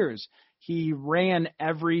 2 years. He ran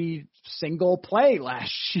every single play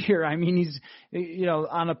last year. I mean, he's,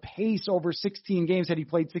 on a pace over 16 games. Had he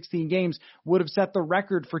played 16 games, would have set the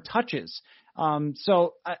record for touches.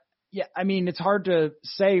 It's hard to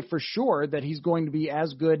say for sure that he's going to be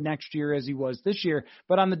as good next year as he was this year.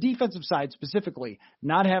 But on the defensive side specifically,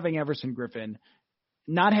 not having Everson Griffin,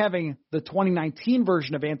 not having the 2019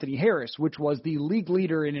 version of Anthony Harris, which was the league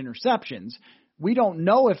leader in interceptions, we don't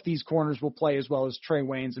know if these corners will play as well as Trey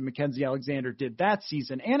Waynes and Mackenzie Alexander did that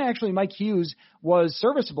season. And actually, Mike Hughes was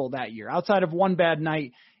serviceable that year, outside of one bad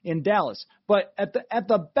night in Dallas. But at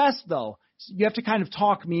the best, though, you have to kind of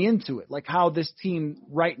talk me into it, like how this team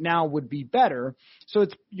right now would be better. So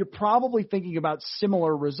you're probably thinking about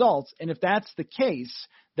similar results. And if that's the case,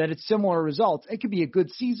 that it's similar results, it could be a good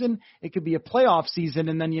season, it could be a playoff season,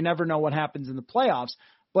 and then you never know what happens in the playoffs.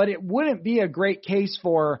 But it wouldn't be a great case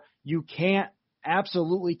for you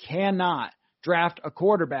absolutely cannot draft a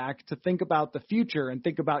quarterback to think about the future and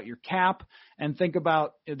think about your cap and think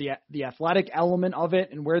about the athletic element of it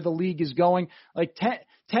and where the league is going. Like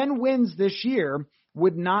 10 wins this year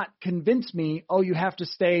would not convince me, oh, you have to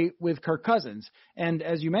stay with Kirk Cousins. And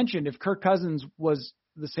as you mentioned, if Kirk Cousins was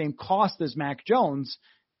the same cost as Mac Jones,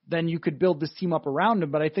 then you could build this team up around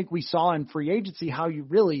him. But I think we saw in free agency how you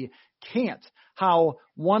really can't, how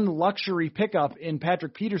one luxury pickup in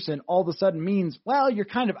Patrick Peterson all of a sudden means, well, you're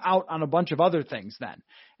kind of out on a bunch of other things then.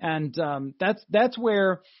 And that's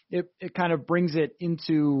where it kind of brings it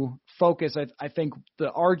into focus. I think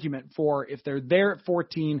the argument for if they're there at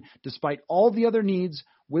 14, despite all the other needs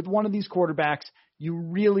with one of these quarterbacks, you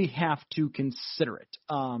really have to consider it.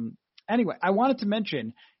 Anyway, I wanted to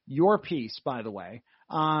mention your piece, by the way,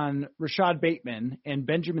 on Rashad Bateman and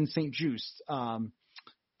Benjamin St-Juste,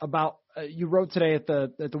 about you wrote today at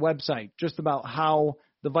the website just about how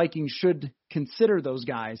the Vikings should consider those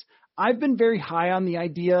guys. I've been very high on the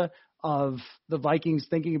idea of the Vikings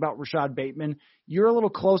thinking about Rashad Bateman. You're a little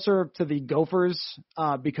closer to the Gophers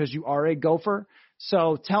because you are a Gopher.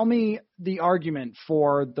 So tell me the argument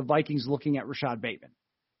for the Vikings looking at Rashad Bateman.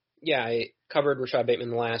 Yeah, I covered Rashad Bateman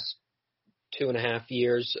the last 2.5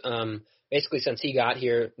 years. Basically, since he got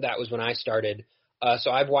here, that was when I started.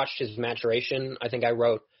 So I've watched his maturation. I think I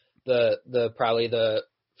wrote probably the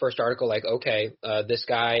first article like, okay, this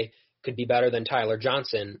guy could be better than Tyler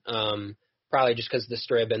Johnson. Probably just because the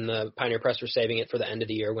Strib and the Pioneer Press were saving it for the end of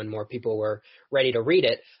the year when more people were ready to read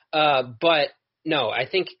it. But no, I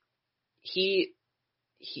think he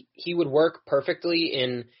would work perfectly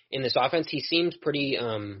in this offense. He seems pretty,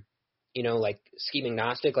 like scheme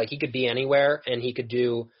agnostic. Like he could be anywhere and he could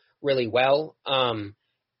do really well.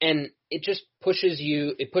 And it just pushes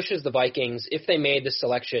the Vikings. If they made this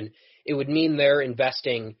selection, it would mean they're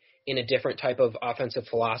investing in a different type of offensive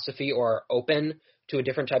philosophy or open to a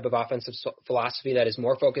different type of offensive philosophy that is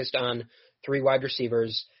more focused on 3 wide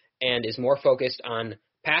receivers and is more focused on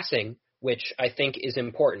passing, which I think is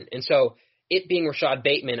important. And so it being Rashad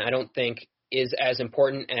Bateman, I don't think is as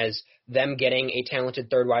important as them getting a talented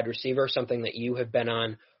 3rd wide receiver, something that you have been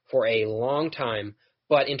on for a long time.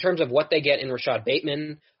 But in terms of what they get in Rashad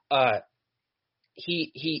Bateman,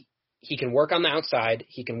 he can work on the outside.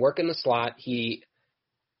 He can work in the slot. He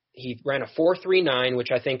ran a 4.39,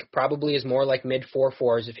 which I think probably is more like mid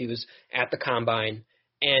 4.4s if he was at the combine.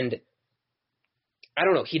 And I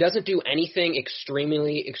don't know, he doesn't do anything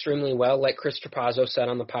extremely well. Like Chris Trapasso said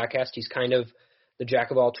on the podcast, he's kind of the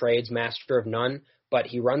jack of all trades, master of none, but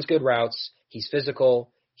he runs good routes. He's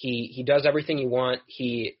physical. He does everything you want.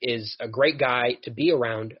 He is a great guy to be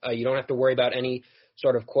around. You don't have to worry about any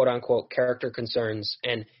sort of quote-unquote character concerns.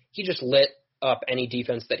 And he just lit up any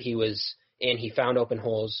defense that he was in. He found open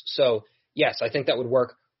holes. So, yes, I think that would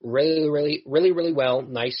work really well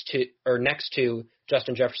next to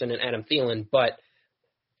Justin Jefferson and Adam Thielen. But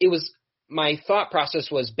my thought process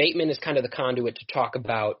was Bateman is kind of the conduit to talk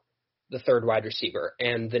about the 3rd wide receiver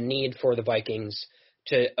and the need for the Vikings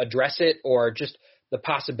to address it or just the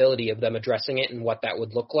possibility of them addressing it and what that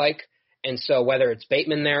would look like. And so whether it's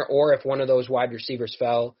Bateman there or if one of those wide receivers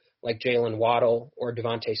fell, like Jalen Waddle or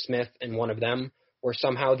Devontae Smith, and one of them were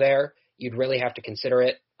somehow there, you'd really have to consider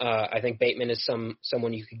it. I think Bateman is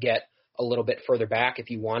someone you could get a little bit further back if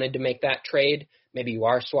you wanted to make that trade. Maybe you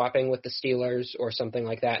are swapping with the Steelers or something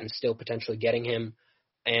like that and still potentially getting him,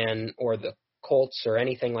 or the Colts or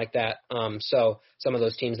anything like that. So some of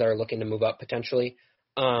those teams that are looking to move up potentially.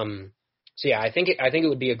 So yeah, I think it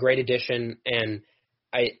would be a great addition, and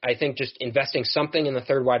I think just investing something in the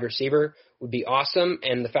 3rd wide receiver would be awesome.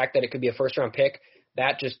 And the fact that it could be a 1st-round pick,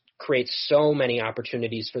 that just creates so many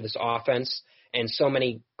opportunities for this offense and so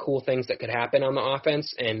many cool things that could happen on the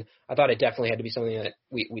offense. And I thought it definitely had to be something that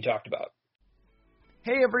we talked about.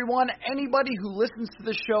 Hey everyone, anybody who listens to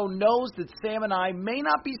the show knows that Sam and I may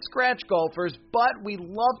not be scratch golfers, but we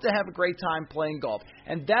love to have a great time playing golf.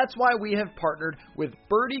 And that's why we have partnered with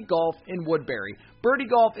Birdie Golf in Woodbury. Birdie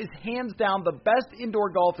Golf is hands down the best indoor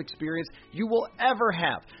golf experience you will ever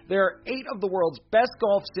have. There are 8 of the world's best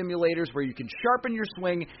golf simulators where you can sharpen your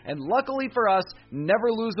swing and, luckily for us,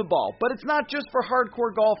 never lose a ball. But it's not just for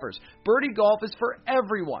hardcore golfers. Birdie Golf is for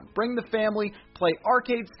everyone. Bring the family, play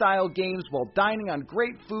arcade-style games while dining on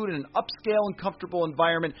great food in an upscale and comfortable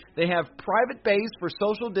environment. They have private bays for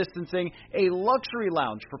social distancing, a luxury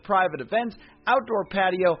lounge for private events, outdoor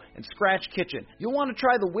patio, and scratch kitchen. You'll want to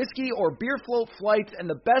try the whiskey or beer float flights and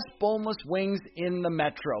the best boneless wings in the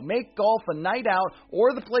metro. Make golf a night out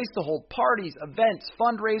or the place to hold parties, events,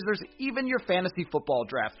 fundraisers, even your fantasy football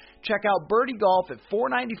draft. Check out Birdie Golf at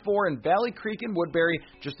 494 in Valley Creek in Woodbury,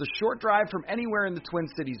 just a short drive from anywhere in the Twin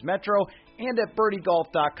Cities metro, and at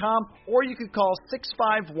birdiegolf.com, or you could call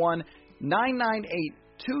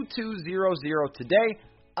 651-998-2200 today.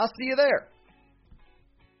 I'll see you there.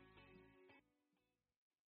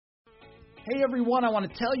 Hey everyone, I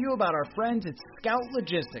want to tell you about our friends at Scout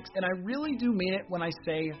Logistics, and I really do mean it when I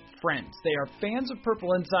say friends. They are fans of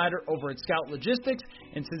Purple Insider over at Scout Logistics,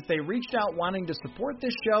 and since they reached out wanting to support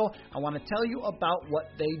this show, I want to tell you about what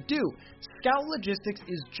they do. Scout Logistics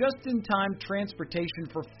is just-in-time transportation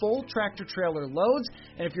for full tractor-trailer loads,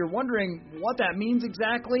 and if you're wondering what that means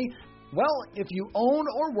exactly, well, if you own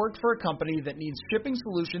or work for a company that needs shipping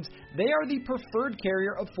solutions, they are the preferred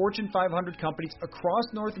carrier of Fortune 500 companies across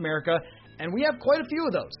North America, and we have quite a few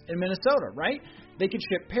of those in Minnesota, right? They can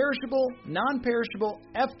ship perishable, non-perishable,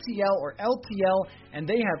 FTL, or LTL, and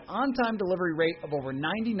they have on-time delivery rate of over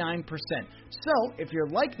 99%. So, if you're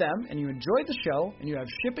like them and you enjoy the show and you have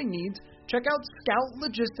shipping needs, check out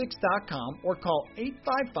scoutlogistics.com or call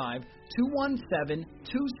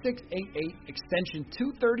 855-217-2688, extension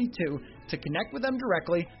 232, to connect with them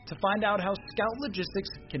directly to find out how Scout Logistics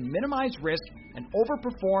can minimize risk and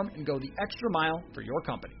overperform and go the extra mile for your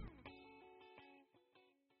company.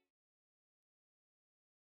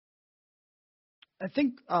 I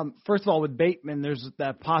think, first of all, with Bateman, there's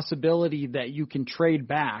that possibility that you can trade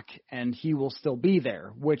back and he will still be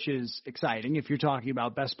there, which is exciting if you're talking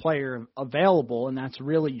about best player available, and that's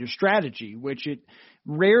really your strategy, which it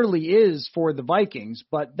rarely is for the Vikings,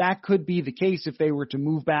 but that could be the case if they were to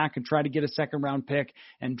move back and try to get a second-round pick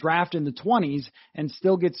and draft in the 20s and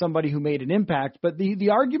still get somebody who made an impact. But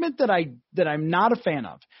the argument that I'm not a fan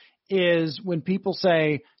of is when people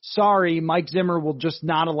say, sorry, Mike Zimmer will just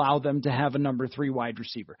not allow them to have a number 3 wide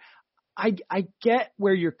receiver. I get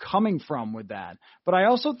where you're coming from with that, but I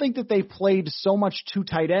also think that they played so much 2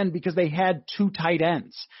 tight end because they had 2 tight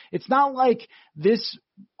ends. It's not like this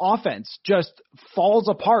offense just falls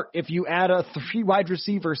apart if you add a 3 wide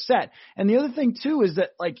receiver set. And the other thing too is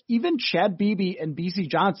that, like, even Chad Beebe and BC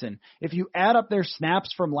Johnson, if you add up their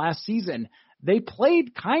snaps from last season, they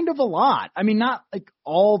played kind of a lot. I mean, not like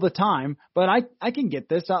all the time, but I can get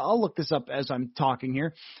this. I'll look this up as I'm talking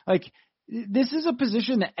here. Like, this is a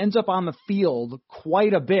position that ends up on the field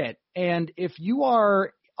quite a bit. And if you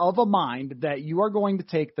are of a mind that you are going to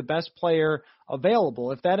take the best player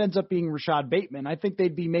available, if that ends up being Rashad Bateman, I think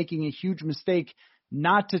they'd be making a huge mistake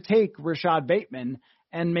not to take Rashad Bateman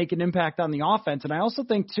and make an impact on the offense. And I also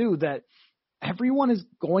think too that everyone is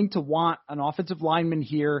going to want an offensive lineman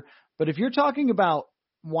here. But if you're talking about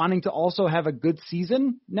wanting to also have a good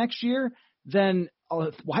season next year, then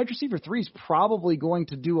wide receiver 3 is probably going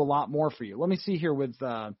to do a lot more for you. Let me see here with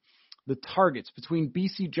the targets between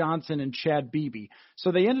BC Johnson and Chad Beebe.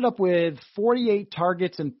 So they ended up with 48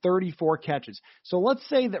 targets and 34 catches. So let's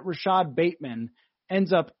say that Rashad Bateman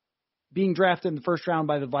ends up being drafted in the first round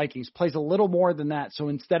by the Vikings, plays a little more than that. So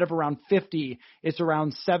instead of around 50, it's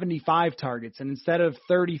around 75 targets. And instead of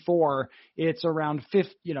 34, it's around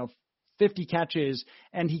 50 catches,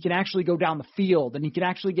 and he can actually go down the field, and he can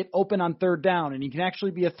actually get open on third down, and he can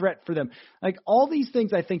actually be a threat for them. Like, all these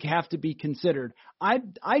things I think have to be considered. I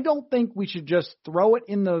don't think we should just throw it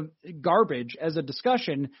in the garbage as a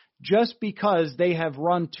discussion just because they have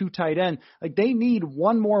run 2 tight end. Like, they need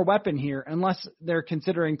one more weapon here unless they're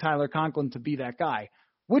considering Tyler Conklin to be that guy,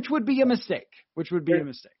 which would be a mistake.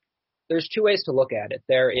 There's 2 ways to look at it.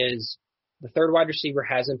 There is the third wide receiver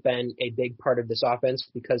hasn't been a big part of this offense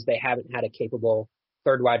because they haven't had a capable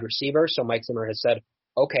third wide receiver. So Mike Zimmer has said,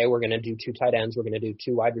 okay, we're going to do 2 tight ends, we're going to do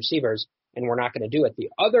 2 wide receivers, and we're not going to do it. The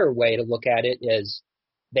other way to look at it is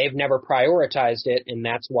they've never prioritized it, and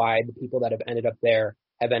that's why the people that have ended up there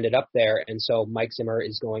have ended up there. And so Mike Zimmer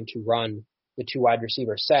is going to run the 2 wide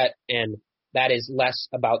receiver set, and that is less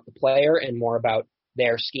about the player and more about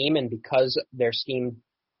their scheme. And because their scheme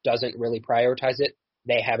doesn't really prioritize it,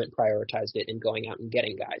 they haven't prioritized it in going out and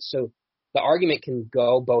getting guys. So the argument can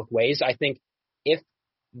go both ways. I think if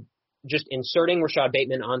just inserting Rashad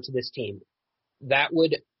Bateman onto this team, it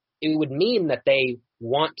would mean that they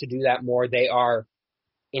want to do that more. They are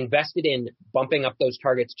invested in bumping up those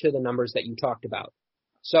targets to the numbers that you talked about.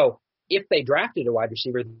 So if they drafted a wide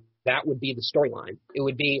receiver, that would be the storyline. It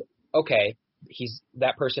would be, okay,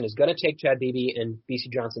 that person is going to take Chad Beebe and BC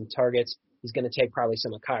Johnson targets. He's going to take probably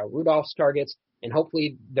some of Kyle Rudolph's targets, and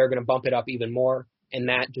hopefully they're going to bump it up even more. And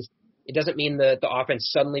that just, it doesn't mean that the offense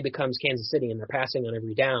suddenly becomes Kansas City and they're passing on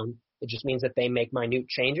every down. It just means that they make minute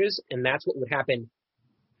changes, and that's what would happen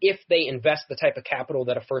if they invest the type of capital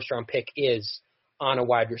that a first-round pick is on a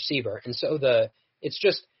wide receiver. And so it's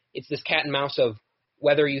this cat and mouse of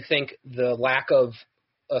whether you think the lack of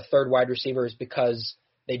a third wide receiver is because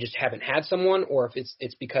they just haven't had someone, or if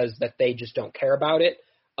it's because that they just don't care about it.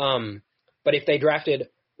 But if they drafted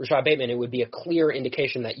Rashad Bateman, it would be a clear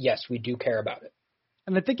indication that, yes, we do care about it.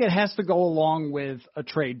 And I think it has to go along with a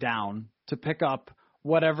trade down to pick up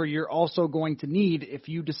whatever you're also going to need if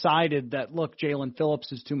you decided that, look, Jalen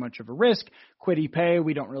Phillips is too much of a risk. Kwity Paye,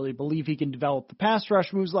 we don't really believe he can develop the pass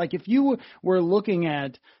rush moves. Like if you were looking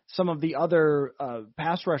at some of the other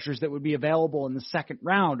pass rushers that would be available in the second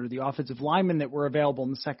round or the offensive linemen that were available in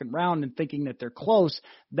the second round and thinking that they're close,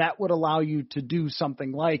 that would allow you to do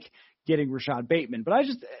something like getting Rashad Bateman. But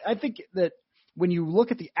I think that when you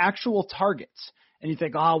look at the actual targets and you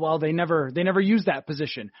think, oh, well, they never use that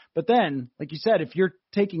position. But then, like you said, if you're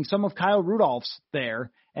taking some of Kyle Rudolph's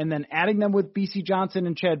there and then adding them with BC Johnson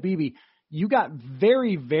and Chad Beebe, you got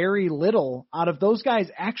very, very little out of those guys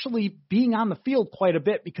actually being on the field quite a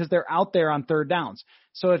bit because they're out there on third downs.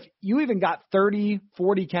 So if you even got 30,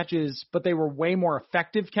 40 catches, but they were way more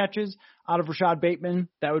effective catches out of Rashad Bateman,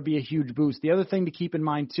 that would be a huge boost. The other thing to keep in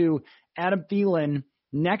mind too, Adam Thielen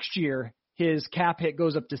next year, his cap hit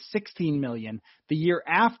goes up to $16 million. The year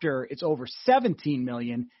after, it's over $17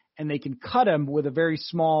 million, and they can cut him with a very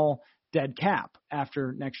small dead cap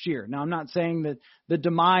after next year. Now, I'm not saying that the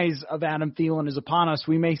demise of Adam Thielen is upon us.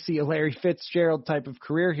 We may see a Larry Fitzgerald type of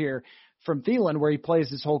career here from Thielen where he plays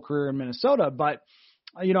his whole career in Minnesota. But,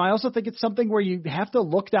 you know, I also think it's something where you have to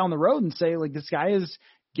look down the road and say, like, this guy is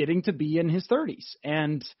getting to be in his 30s.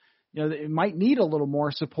 And, you know, it might need a little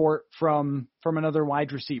more support from another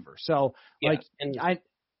wide receiver. So, Yeah, like,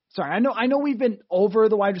 I know we've been over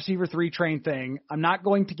the wide receiver 3 train thing. I'm not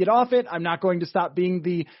going to get off it. I'm not going to stop being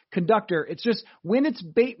the conductor. It's just when it's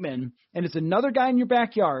Bateman and it's another guy in your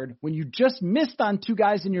backyard, when you just missed on 2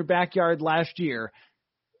 guys in your backyard last year,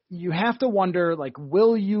 you have to wonder, like,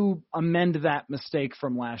 will you amend that mistake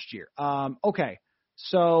from last year? Okay.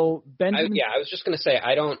 So Benjamin. I was just going to say,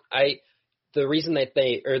 the reason that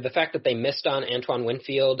the fact that they missed on Antoine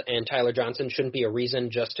Winfield and Tyler Johnson shouldn't be a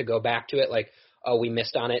reason just to go back to it. Like, oh, we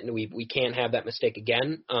missed on it and we can't have that mistake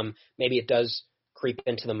again. Maybe it does creep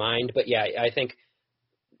into the mind, but yeah, I think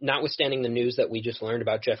notwithstanding the news that we just learned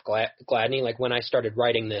about Jeff Gladney, like when I started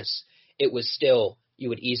writing this, it was still, you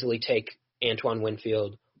would easily take Antoine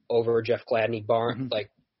Winfield over Jeff Gladney,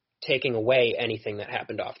 like taking away anything that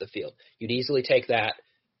happened off the field. You'd easily take that.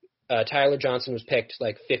 Tyler Johnson was picked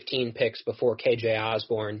like 15 picks before KJ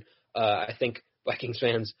Osborne. I think Vikings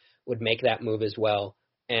fans would make that move as well.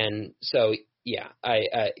 And so, yeah,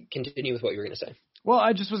 I continue with what you were going to say. Well,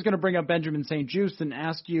 I just was going to bring up Benjamin St-Juste and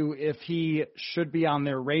ask you if he should be on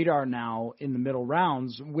their radar now in the middle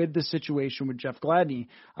rounds with the situation with Jeff Gladney.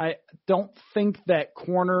 I don't think that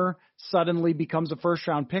corner suddenly becomes a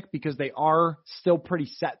first-round pick because they are still pretty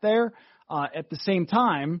set there. At the same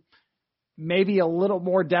time, maybe a little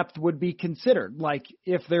more depth would be considered, like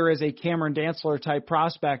if there is a Cameron Dantzler-type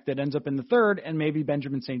prospect that ends up in the third, and maybe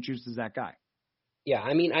Benjamin St-Juste is that guy. Yeah,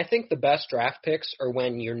 I mean, I think the best draft picks are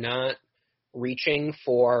when you're not reaching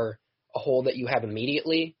for a hole that you have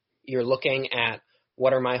immediately. You're looking at,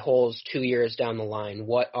 what are my holes 2 years down the line?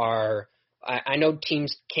 I know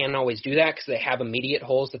teams can't always do that because they have immediate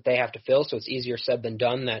holes that they have to fill, so it's easier said than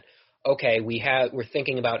done that, okay, we're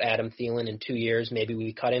thinking about Adam Thielen in 2 years, maybe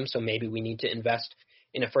we cut him, so maybe we need to invest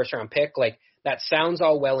in a first-round pick. Like, that sounds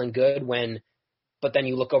all well and good but then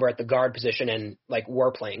you look over at the guard position and, like,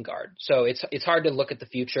 we're playing guard. So it's hard to look at the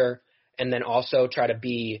future and then also try to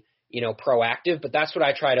be, proactive, but that's what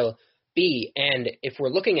I try to be. And if we're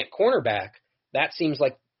looking at cornerback, that seems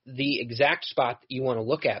like the exact spot that you want to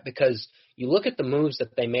look at, because you look at the moves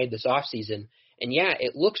that they made this offseason, and yeah,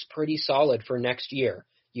 it looks pretty solid for next year.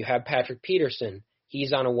 You have Patrick Peterson.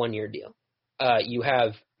 He's on a 1-year deal. You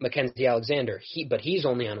have Mackenzie Alexander. But he's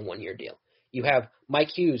only on a 1-year deal. You have Mike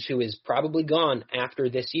Hughes, who is probably gone after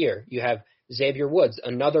this year. You have Xavier Woods,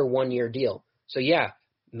 another 1-year deal. So yeah,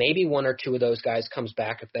 maybe 1 or 2 of those guys comes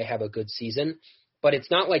back if they have a good season. But it's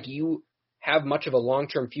not like you have much of a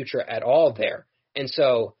long-term future at all there. And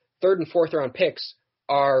so 3rd and 4th round picks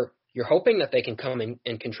you're hoping that they can come in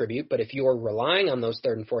and contribute, but if you're relying on those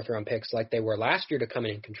 3rd and 4th round picks like they were last year to come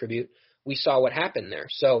in and contribute, we saw what happened there.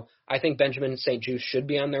 So I think Benjamin St-Juste should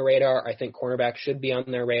be on their radar. I think cornerback should be on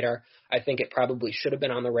their radar. I think it probably should have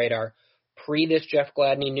been on the radar pre this Jeff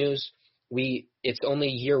Gladney news. It's only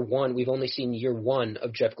year 1. We've only seen year 1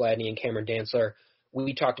 of Jeff Gladney and Cameron Dantzler.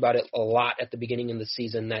 We talked about it a lot at the beginning of the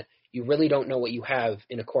season that you really don't know what you have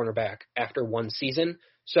in a cornerback after 1 season.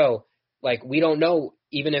 So, like, we don't know,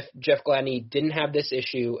 even if Jeff Gladney didn't have this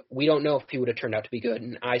issue, we don't know if he would have turned out to be good.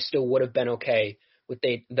 And I still would have been okay with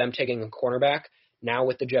them taking a cornerback. Now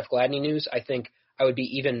with the Jeff Gladney news, I think I would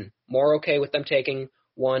be even more okay with them taking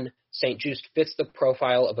one. St-Juste fits the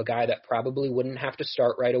profile of a guy that probably wouldn't have to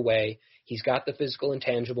start right away. He's got the physical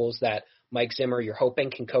intangibles that Mike Zimmer, you're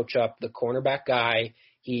hoping, can coach up, the cornerback guy.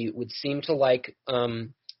 He would seem to like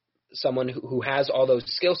someone who has all those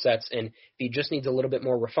skill sets, and if he just needs a little bit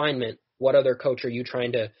more refinement, what other coach are you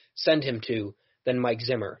trying to send him to than Mike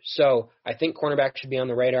Zimmer? So I think cornerback should be on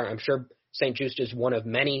the radar. I'm sure St-Juste is one of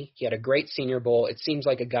many. He had a great Senior Bowl. It seems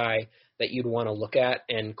like a guy that you'd want to look at,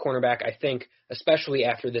 and cornerback, I think, especially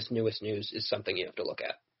after this newest news, is something you have to look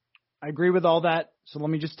at. I agree with all that. So let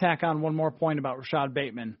me just tack on one more point about Rashad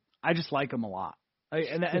Bateman. I just like him a lot.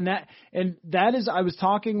 And that is, I was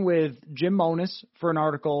talking with Jim Monos for an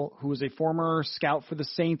article, who was a former scout for the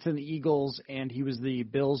Saints and the Eagles, and he was the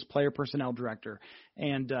Bills player personnel director.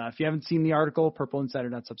 And if you haven't seen the article,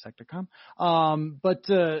 purpleinsider.substack.com. But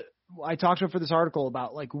I talked to him for this article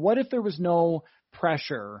about, like, what if there was no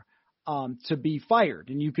pressure to be fired,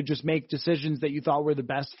 and you could just make decisions that you thought were the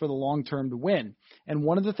best for the long term to win. And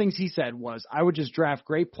one of the things he said was, I would just draft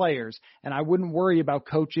great players, and I wouldn't worry about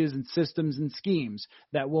coaches and systems and schemes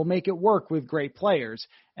that will make it work with great players.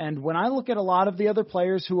 And when I look at a lot of the other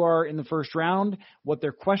players who are in the first round, what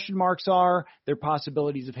their question marks are, their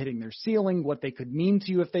possibilities of hitting their ceiling, what they could mean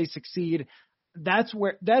to you if they succeed, that's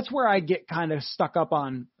where I get kind of stuck up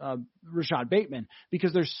on Rashad Bateman,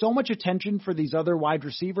 because there's so much attention for these other wide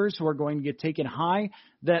receivers who are going to get taken high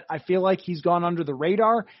that I feel like he's gone under the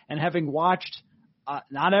radar. And having watched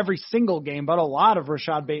not every single game, but a lot of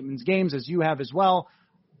Rashad Bateman's games, as you have as well,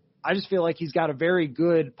 I just feel like he's got a very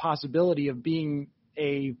good possibility of being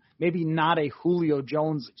maybe not a Julio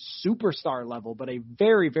Jones superstar level, but a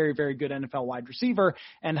very, very, very good NFL wide receiver.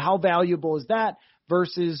 And how valuable is that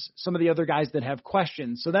versus some of the other guys that have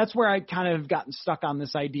questions? So that's where I kind of have gotten stuck on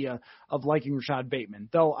this idea of liking Rashad Bateman,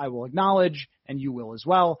 though I will acknowledge, and you will as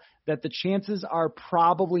well, that the chances are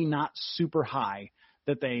probably not super high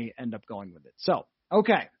that they end up going with it. So,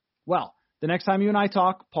 okay, well, the next time you and I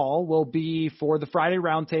talk, Paul, will be for the Friday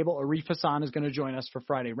Roundtable. Arif Hassan is going to join us for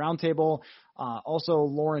Friday Roundtable. Also,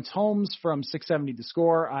 Lawrence Holmes from 670 The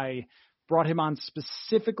Score. I brought him on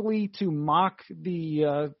specifically to mock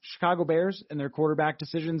the Chicago Bears and their quarterback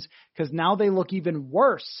decisions, because now they look even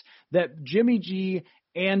worse that Jimmy G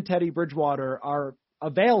and Teddy Bridgewater are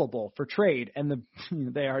available for trade, and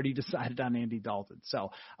they already decided on Andy Dalton. So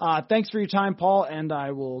thanks for your time, Paul, and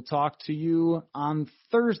I will talk to you on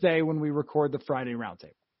Thursday when we record the Friday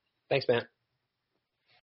Roundtable. Thanks, Matt.